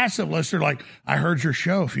just a passive listener like, I heard your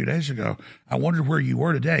show a few days ago. I wondered where you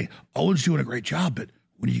were today. Owen's doing a great job, but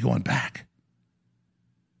when are you going back?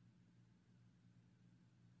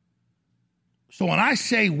 So when I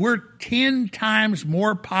say we're 10 times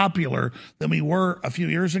more popular than we were a few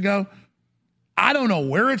years ago, I don't know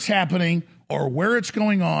where it's happening or where it's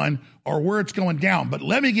going on or where it's going down. But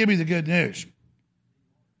let me give you the good news.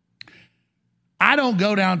 I don't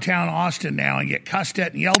go downtown Austin now and get cussed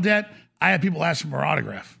at and yelled at. I have people ask for my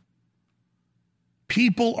autograph.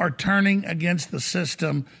 People are turning against the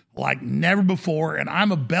system like never before, and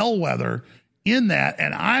I'm a bellwether in that,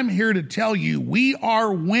 and I'm here to tell you we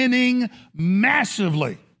are winning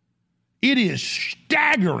massively. It is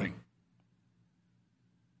staggering.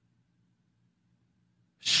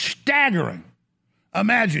 Staggering.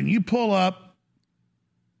 Imagine you pull up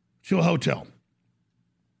to a hotel,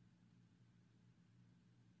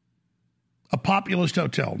 a populist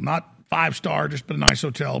hotel, not 5-star, just a nice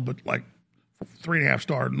hotel, but like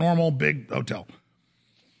 3.5-star, normal, big hotel.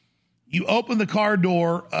 You open the car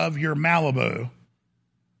door of your Malibu,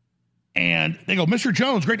 and they go, Mr.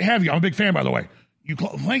 Jones, great to have you. I'm a big fan, by the way.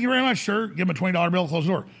 Thank you very much, sir. Give him a $20 bill, close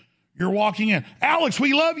the door. You're walking in. Alex,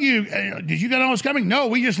 we love you. Did you get on what's coming? No,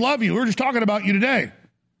 we just love you. We were just talking about you today.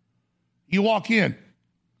 You walk in.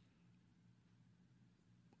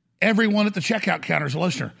 Everyone at the checkout counter is a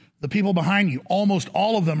listener. The people behind you, almost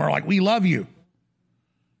all of them are like, we love you.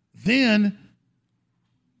 Then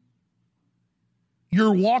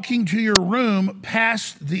you're walking to your room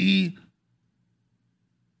past the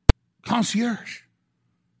concierge.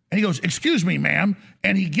 And he goes, excuse me, ma'am.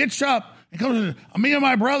 And he gets up and goes, me and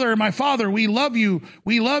my brother and my father, we love you.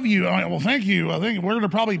 We love you. I'm like, well, thank you. I think we're going to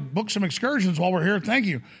probably book some excursions while we're here. Thank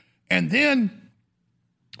you. And then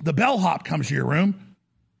the bellhop comes to your room.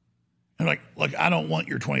 And like, look, I don't want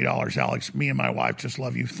your $20, Alex. Me and my wife just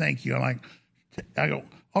love you. Thank you. I go,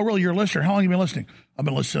 oh, really? You're a listener? How long have you been listening? I've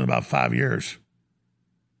been listening about 5 years.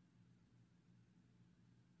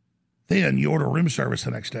 Then you order room service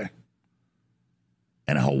the next day.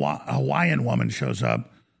 And a Hawaiian woman shows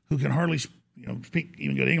up who can hardly speak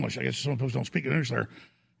even good English. I guess some folks don't speak English there.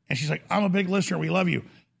 And she's like, I'm a big listener. We love you.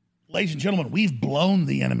 Ladies and gentlemen, we've blown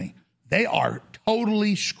the enemy. They are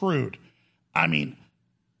totally screwed. I mean,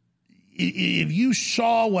 if you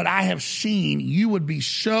saw what I have seen, you would be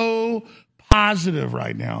so positive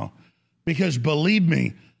right now because believe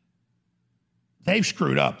me, they've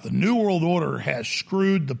screwed up. The New World Order has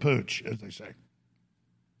screwed the pooch, as they say.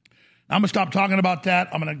 I'm going to stop talking about that.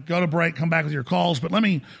 I'm going to go to break, come back with your calls. But let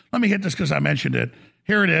me hit this because I mentioned it.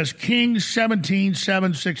 Here it is, Kings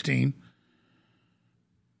 17:7-16,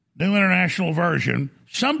 New International Version.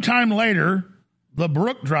 Sometime later, the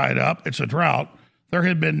brook dried up. It's a drought. There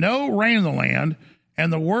had been no rain in the land,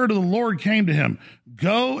 and the word of the Lord came to him.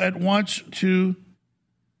 Go at once to,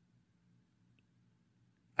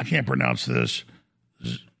 I can't pronounce this,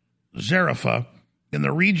 Zarephath, in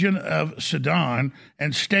the region of Sidon,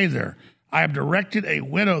 and stay there. I have directed a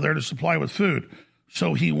widow there to supply with food.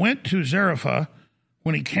 So he went to Zarephath.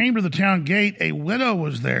 When he came to the town gate, a widow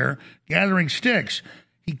was there gathering sticks.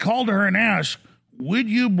 He called to her and asked, would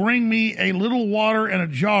you bring me a little water in a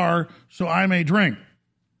jar so I may drink?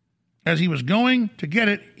 As he was going to get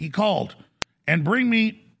it, he called, and bring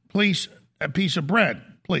me, please, a piece of bread,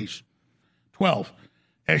 please. 12.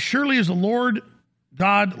 As surely as the Lord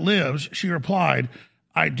God lives, she replied,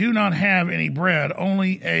 I do not have any bread,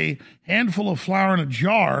 only a handful of flour in a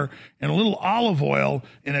jar and a little olive oil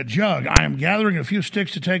in a jug. I am gathering a few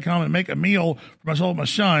sticks to take home and make a meal for myself and my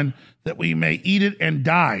son that we may eat it and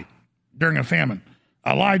die during a famine.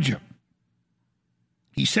 Elijah,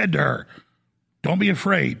 he said to her, don't be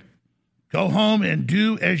afraid. Go home and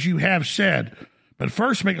do as you have said. But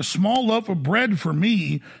first make a small loaf of bread for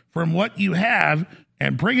me from what you have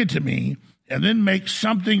and bring it to me, and then make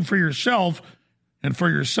something for yourself and for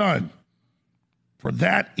your son. For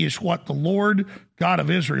that is what the Lord God of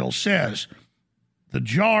Israel says. The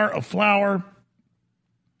jar of flour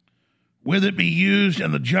with it be used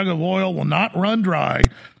and the jug of oil will not run dry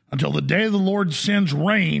until the day the Lord sends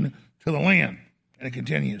rain to the land. And it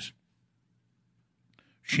continues.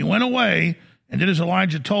 She went away and did as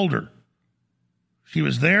Elijah told her. She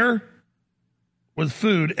was there with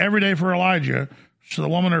food every day for Elijah, so the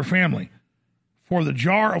woman and her family. For the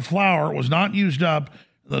jar of flour was not used up,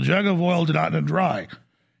 the jug of oil did not run dry,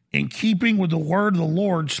 in keeping with the word of the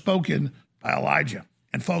Lord spoken by Elijah.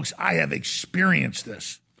 And folks, I have experienced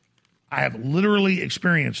this. I have literally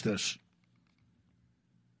experienced this.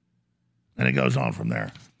 And it goes on from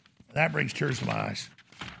there. That brings tears to my eyes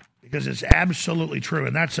because it's absolutely true.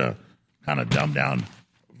 And that's a kind of dumbed down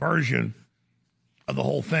version of the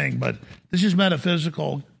whole thing. But this is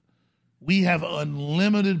metaphysical. We have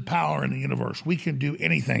unlimited power in the universe. We can do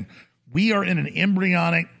anything. We are in an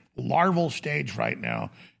embryonic larval stage right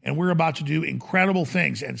now, and we're about to do incredible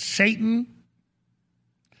things. And Satan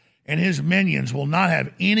and his minions will not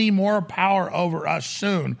have any more power over us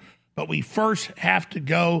soon, but we first have to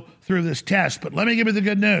go through this test. But let me give you the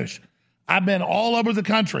good news. I've been all over the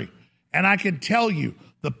country, and I can tell you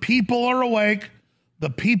the people are awake, the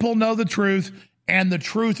people know the truth, and the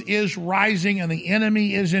truth is rising, and the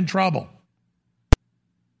enemy is in trouble.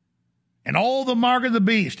 And all the mark of the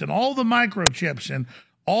beast, and all the microchips, and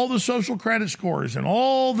all the social credit scores, and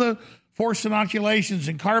all the forced inoculations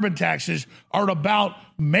and carbon taxes are about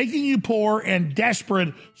making you poor and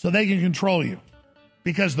desperate so they can control you.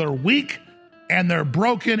 Because they're weak, and they're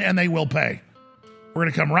broken, and they will pay. We're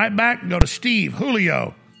going to come right back and go to Steve,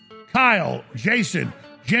 Julio, Kyle, Jason,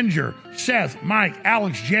 Ginger, Seth, Mike,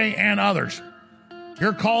 Alex, Jay, and others.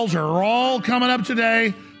 Your calls are all coming up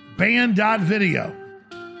today. Band.video.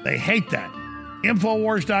 They hate that.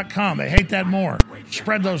 Infowars.com. They hate that more.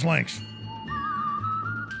 Spread those links.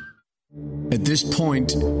 At this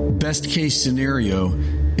point, best case scenario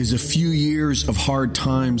is a few years of hard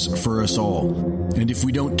times for us all. And if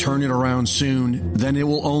we don't turn it around soon, then it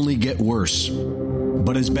will only get worse.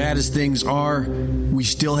 But as bad as things are, we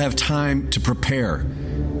still have time to prepare.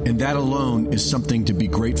 And that alone is something to be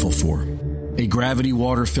grateful for. A gravity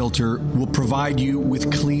water filter will provide you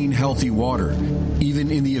with clean, healthy water,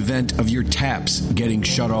 even in the event of your taps getting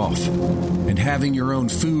shut off. And having your own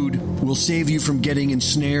food will save you from getting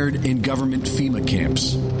ensnared in government FEMA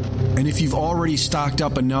camps. And if you've already stocked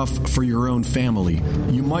up enough for your own family,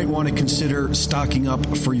 you might want to consider stocking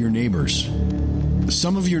up for your neighbors.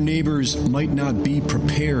 Some of your neighbors might not be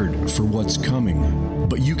prepared for what's coming,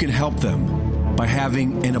 but you can help them by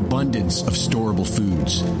having an abundance of storable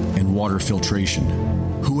foods and water filtration.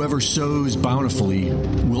 Whoever sows bountifully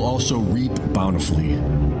will also reap bountifully.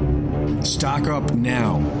 Stock up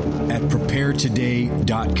now at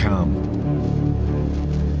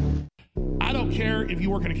preparetoday.com. I don't care if you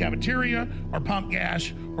work in a cafeteria or pump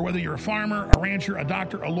gas, or whether you're a farmer, a rancher, a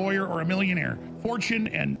doctor, a lawyer, or a millionaire. Fortune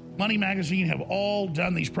and Money Magazine have all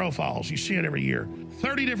done these profiles. You see it every year.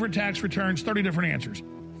 30 different tax returns, 30 different answers.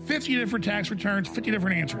 50 different tax returns, 50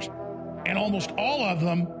 different answers. And almost all of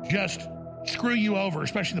them just screw you over,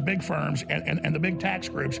 especially the big firms and the big tax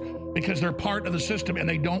groups, because they're part of the system and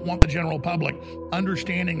they don't want the general public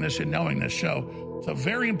understanding this and knowing this. So it's a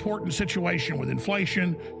very important situation with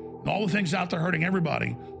inflation and all the things out there hurting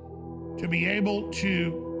everybody, to be able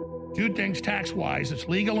to do things tax-wise that's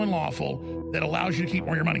legal and lawful that allows you to keep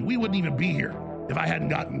more of your money. We wouldn't even be here if I hadn't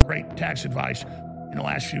gotten great tax advice in the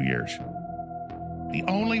last few years. The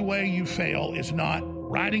only way you fail is not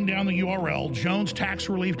writing down the URL,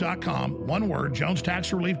 jonestaxrelief.com, one word,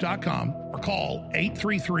 jonestaxrelief.com, or call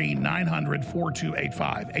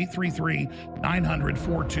 833-900-4285,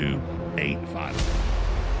 833-900-4285.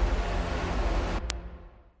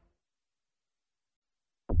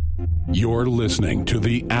 You're listening to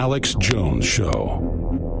The Alex Jones Show.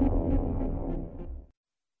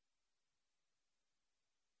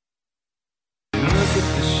 Look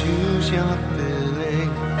at the shoes you're filling.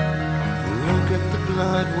 Look at the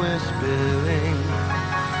blood we're spilling.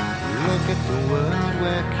 Look at the world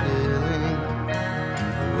we're killing.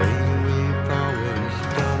 The way we've always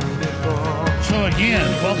done before. So again,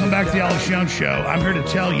 welcome back to the Alex Jones Show. I'm here to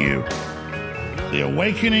tell you the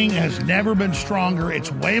awakening has never been stronger.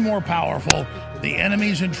 It's way more powerful. The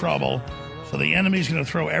enemy's in trouble. So the enemy's going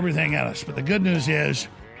to throw everything at us. But the good news is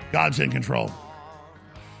God's in control.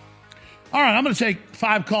 All right, I'm going to take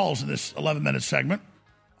 5 calls in this 11-minute segment.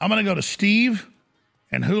 I'm going to go to Steve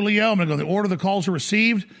and Julio. I'm going to go in the order the calls are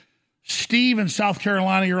received. Steve in South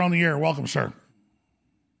Carolina, you're on the air. Welcome, sir.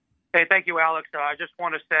 Hey, thank you, Alex. I just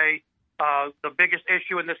want to say the biggest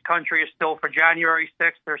issue in this country is still for January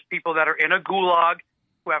 6th. There's people that are in a gulag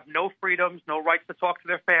who have no freedoms, no rights to talk to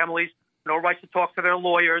their families, no rights to talk to their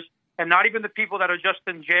lawyers, and not even the people that are just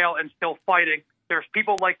in jail and still fighting. There's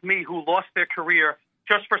people like me who lost their career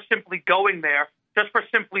just for simply going there, just for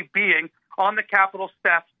simply being on the Capitol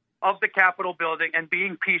steps of the Capitol building and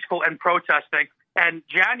being peaceful and protesting. And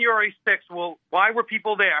January 6th, why were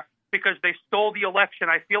people there? Because they stole the election.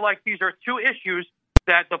 I feel like these are two issues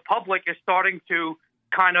that the public is starting to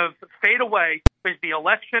kind of fade away, is the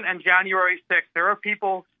election and January 6th. There are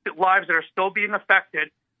people's lives that are still being affected,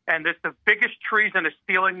 and it's the biggest treason is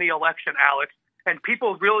stealing the election, Alex. and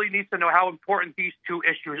people really need to know how important these two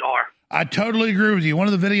issues are. I totally agree with you. One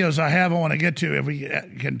of the videos I have I want to get to, if we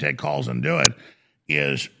can take calls and do it,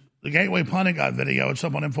 is the Gateway Pentagon video. It's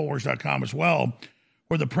up on Infowars.com as well,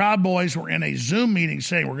 where the Proud Boys were in a Zoom meeting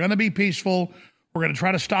saying, we're going to be peaceful. We're going to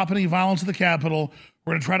try to stop any violence at the Capitol.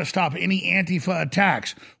 We're going to try to stop any Antifa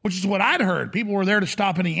attacks, which is what I'd heard. People were there to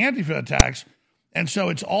stop any Antifa attacks. And so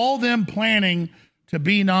it's all them planning to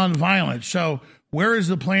be nonviolent. So where is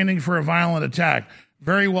the planning for a violent attack?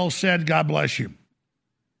 Very well said. God bless you.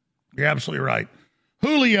 You're absolutely right.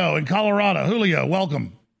 Julio in Colorado. Julio,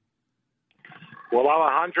 welcome. Well,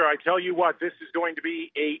 Alejandro, I tell you what, this is going to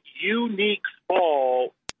be a unique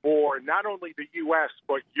fall for not only the U.S.,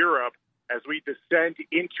 but Europe as we descend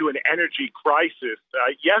into an energy crisis.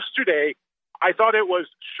 Yesterday, I thought it was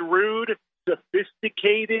shrewd,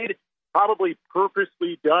 sophisticated, probably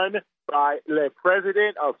purposely done by the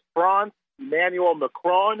president of France, Emmanuel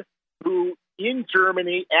Macron, who in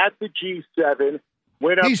Germany at the G7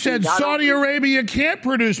 went up. He said Saudi Arabia can't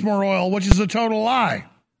produce more oil, which is a total lie.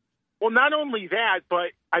 Well, not only that,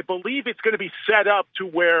 but I believe it's going to be set up to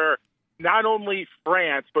where not only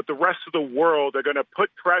France, but the rest of the world are going to put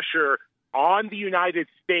pressure on the United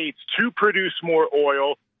States to produce more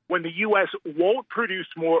oil. When the U.S. won't produce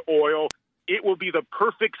more oil, it will be the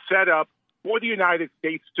perfect setup for the United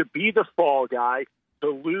States to be the fall guy, to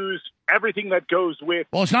lose everything that goes with.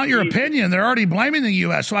 Well, it's not your opinion. They're already blaming the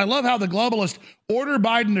U.S. So I love how the globalists order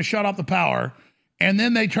Biden to shut off the power, and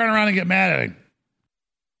then they turn around and get mad at him.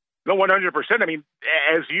 No, 100%. I mean,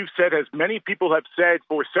 as you've said, as many people have said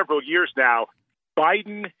for several years now,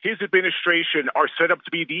 Biden, his administration are set up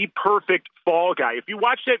to be the perfect fall guy. If you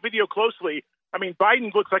watch that video closely, I mean,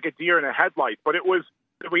 Biden looks like a deer in a headlight, but it was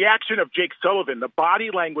the reaction of Jake Sullivan, the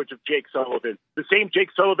body language of Jake Sullivan, the same Jake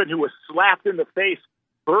Sullivan who was slapped in the face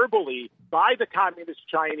verbally by the communist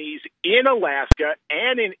Chinese in Alaska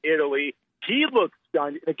and in Italy. He looks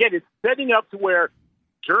stunned. Again, it's setting up to where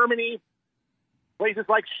Germany, places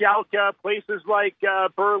like Schalke, places like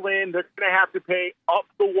Berlin, they're going to have to pay up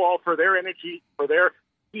the wall for their energy, for their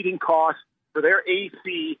heating costs, for their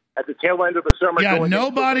AC at the tail end of the summer. Yeah,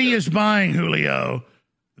 nobody is buying, Julio,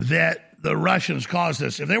 that the Russians caused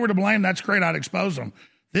this. If they were to blame, that's great. I'd expose them.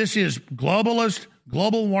 This is globalist,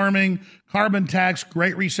 global warming, carbon tax,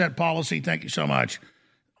 great reset policy. Thank you so much.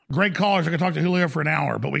 Great callers. I could talk to Julio for an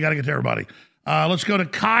hour, but we got to get to everybody. Let's go to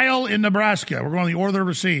Kyle in Nebraska. We're going the order to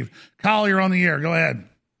receive. Kyle, you're on the air. Go ahead.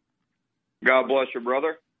 God bless you,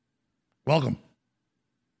 brother. Welcome.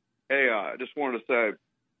 Hey, I just wanted to say,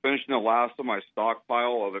 finishing the last of my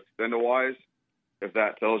stockpile of Extendawise, if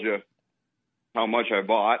that tells you how much I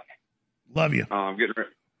bought. Love you.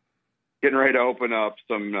 Getting ready to open up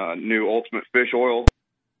some new Ultimate Fish Oil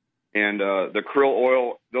and the krill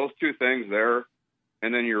oil. Those two things there,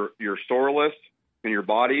 and then your Soreless and your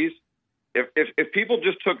bodies. If people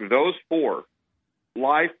just took those four,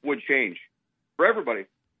 life would change for everybody.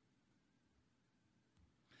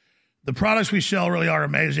 The products we sell really are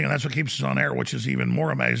amazing, and that's what keeps us on air, which is even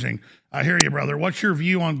more amazing. I hear you, brother. What's your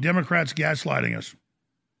view on Democrats gaslighting us?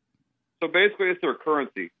 So basically, it's their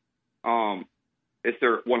currency. It's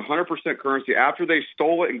their 100% currency. After they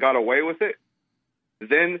stole it and got away with it,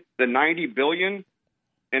 then the $90 billion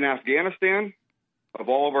in Afghanistan of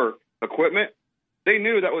all of our equipment, they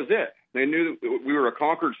knew that was it. They knew we were a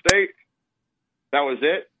conquered state. That was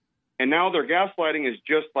it. And now their gaslighting is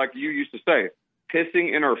just like you used to say,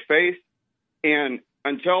 pissing in our face. And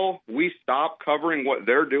until we stop covering what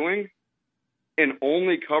they're doing and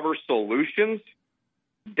only cover solutions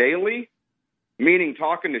daily, meaning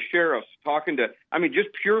talking to sheriffs, just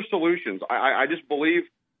pure solutions. I just believe,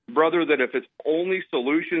 brother, that if it's only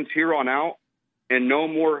solutions here on out and no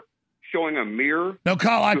more showing a mirror. No,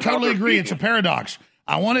 Kyle, I totally agree. It's a paradox.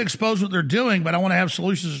 I want to expose what they're doing, but I want to have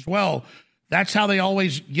solutions as well. That's how they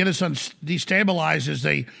always get us destabilized, is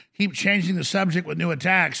they keep changing the subject with new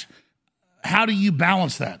attacks. How do you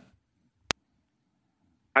balance that?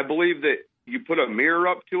 I believe that you put a mirror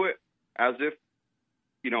up to it as if,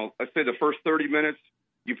 let's say the first 30 minutes,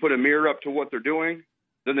 you put a mirror up to what they're doing.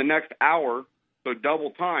 Then the next hour, so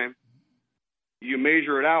double time, you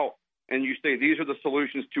measure it out and you say, these are the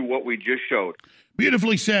solutions to what we just showed.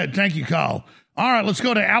 Beautifully said. Thank you, Kyle. All right, let's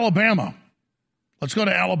go to Alabama. Let's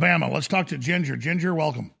talk to Ginger. Ginger,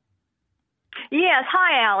 welcome. Yes.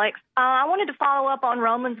 Hi, Alex. I wanted to follow up on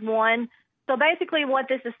Romans 1. So basically what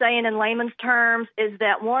this is saying in layman's terms is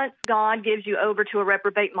that once God gives you over to a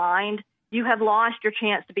reprobate mind, you have lost your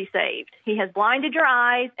chance to be saved. He has blinded your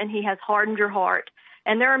eyes and he has hardened your heart.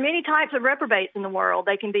 And there are many types of reprobates in the world.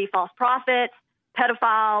 They can be false prophets,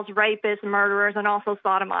 pedophiles, rapists, murderers, and also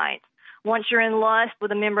sodomites. Once you're in lust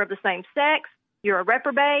with a member of the same sex, You're a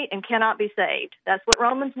reprobate and cannot be saved. That's what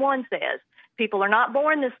Romans 1 says. People are not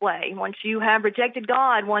born this way. Once you have rejected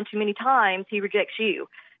God one too many times, he rejects you.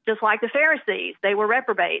 Just like the Pharisees, they were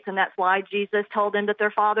reprobates, and that's why Jesus told them that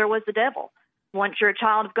their father was the devil. Once you're a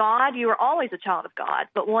child of God, you are always a child of God.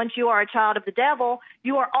 But once you are a child of the devil,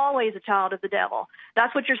 you are always a child of the devil.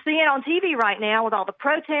 That's what you're seeing on TV right now with all the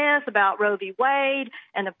protests about Roe v. Wade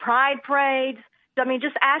and the pride parades. I mean,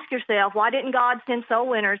 just ask yourself, why didn't God send soul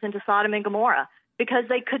winners into Sodom and Gomorrah? Because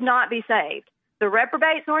they could not be saved. The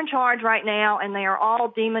reprobates are in charge right now, and they are all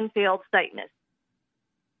demon-filled Satanists.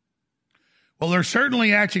 Well, they're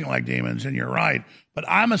certainly acting like demons, and you're right. But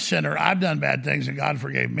I'm a sinner. I've done bad things, and God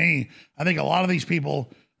forgave me. I think a lot of these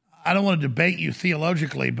people, I don't want to debate you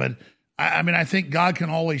theologically, but I think God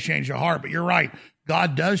can always change your heart. But you're right.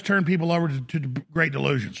 God does turn people over to great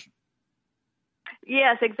delusions.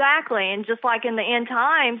 Yes, exactly. And just like in the end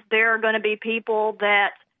times, there are going to be people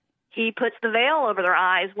that he puts the veil over their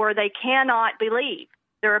eyes where they cannot believe.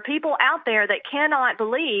 There are people out there that cannot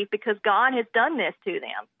believe because God has done this to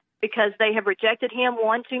them, because they have rejected him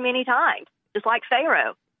one too many times, just like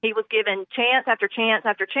Pharaoh. He was given chance after chance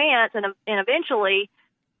after chance, and eventually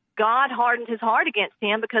God hardened his heart against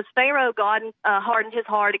him because Pharaoh hardened his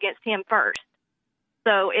heart against him first.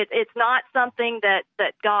 So it's not something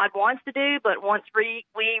that God wants to do, but once we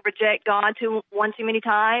reject God one too many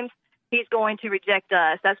times, he's going to reject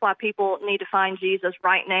us. That's why people need to find Jesus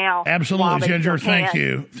right now. Absolutely, Ginger. Thank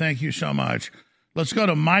you. Thank you so much. Let's go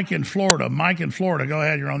to Mike in Florida. Mike in Florida, go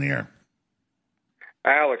ahead. You're on the air.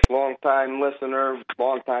 Alex, long-time listener,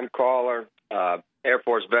 long-time caller, Air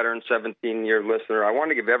Force veteran, 17-year listener. I want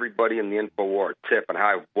to give everybody in the InfoWar a tip on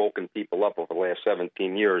how I've woken people up over the last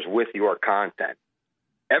 17 years with your content.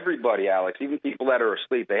 Everybody, Alex, even people that are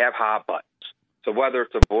asleep, they have hot buttons. So whether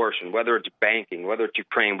it's abortion, whether it's banking, whether it's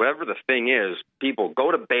Ukraine, whatever the thing is, people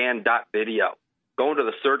go to ban.video. Go into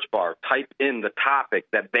the search bar, type in the topic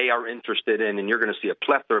that they are interested in, and you're going to see a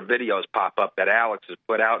plethora of videos pop up that Alex has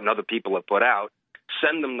put out and other people have put out.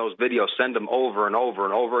 Send them those videos. Send them over and over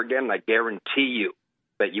and over again, and I guarantee you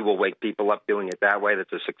that you will wake people up doing it that way.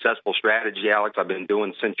 That's a successful strategy, Alex. I've been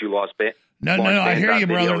doing since you lost ban. No, I hear you,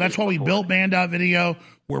 brother. That's why we built ban.video.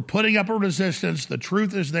 We're putting up a resistance. The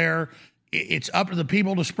truth is there. It's up to the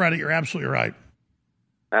people to spread it. You're absolutely right.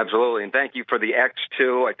 Absolutely, and thank you for the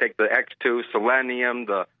X2. I take the X2 Selenium,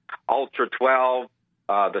 the Ultra 12,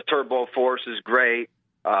 the Turbo Force is great,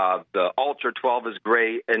 the Ultra 12 is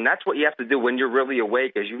great, and that's what you have to do when you're really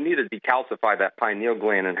awake, is you need to decalcify that pineal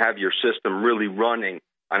gland and have your system really running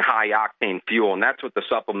on high-octane fuel, and that's what the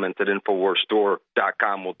supplements at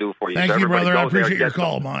InfoWarsStore.com will do for you. Thank you, brother. I appreciate your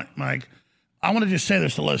call, Mike. I want to just say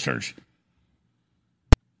this to listeners.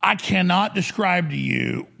 I cannot describe to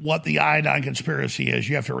you what the iodine conspiracy is.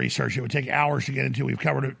 You have to research it. It would take hours to get into. We've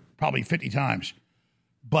covered it probably 50 times.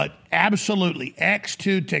 But absolutely,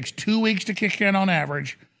 X2 takes 2 weeks to kick in on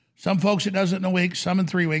average. Some folks it does it in a week, some in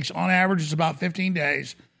 3 weeks. On average, it's about 15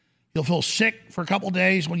 days. You'll feel sick for a couple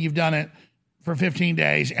days when you've done it for 15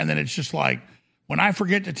 days. And then it's just like, when I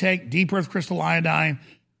forget to take Deep Earth Crystal Iodine,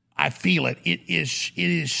 I feel it. It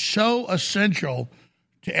is so essential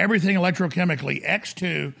to everything electrochemically.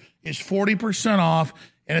 X2 is 40% off,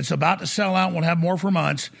 and it's about to sell out. We'll have more for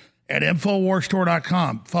months at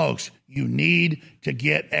InfoWarsStore.com. Folks, you need to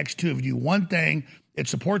get X2. If you do one thing, it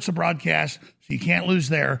supports the broadcast, so you can't lose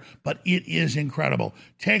there, but it is incredible.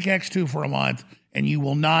 Take X2 for a month, and you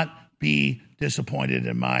will not be disappointed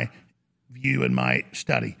in my view and my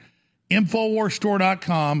study.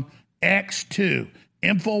 InfoWarsStore.com, X2.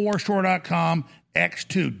 InfoWarsStore.com,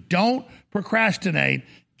 X2. Don't procrastinate.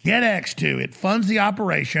 Get X2. It funds the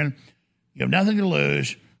operation. You have nothing to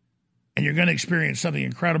lose, and you're going to experience something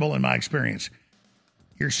incredible in my experience.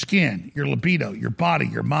 Your skin, your libido, your body,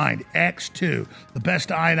 your mind. X2, the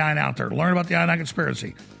best iodine out there. Learn about the iodine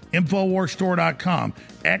conspiracy. InfoWarsStore.com.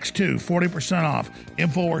 X2, 40% off.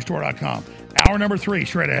 InfoWarsStore.com. Hour number 3,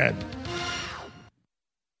 straight ahead.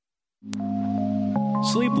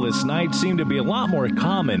 Sleepless nights seem to be a lot more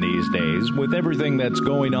common these days with everything that's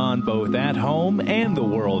going on both at home and the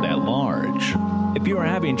world at large. If you are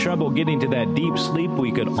having trouble getting to that deep sleep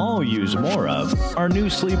we could all use more of, our new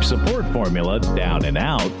sleep support formula, Down and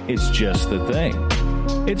Out, is just the thing.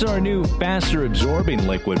 It's our new faster absorbing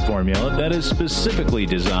liquid formula that is specifically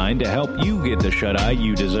designed to help you get the shut-eye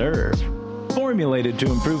you deserve. Formulated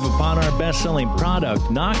to improve upon our best-selling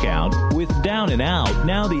product, Knockout, with Down and Out,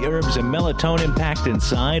 now the herbs and melatonin packed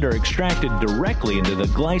inside are extracted directly into the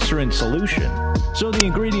glycerin solution. So the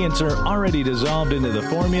ingredients are already dissolved into the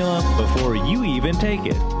formula before you even take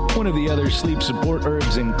it. One of the other sleep support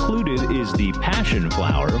herbs included is the passion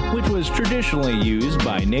flower, which was traditionally used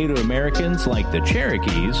by Native Americans like the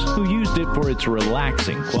Cherokees, who used it for its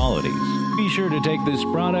relaxing qualities. Be sure to take this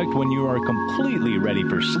product when you are completely ready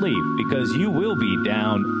for sleep, because you will be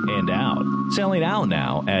down and out. Selling out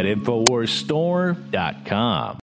now at InfoWarsStore.com.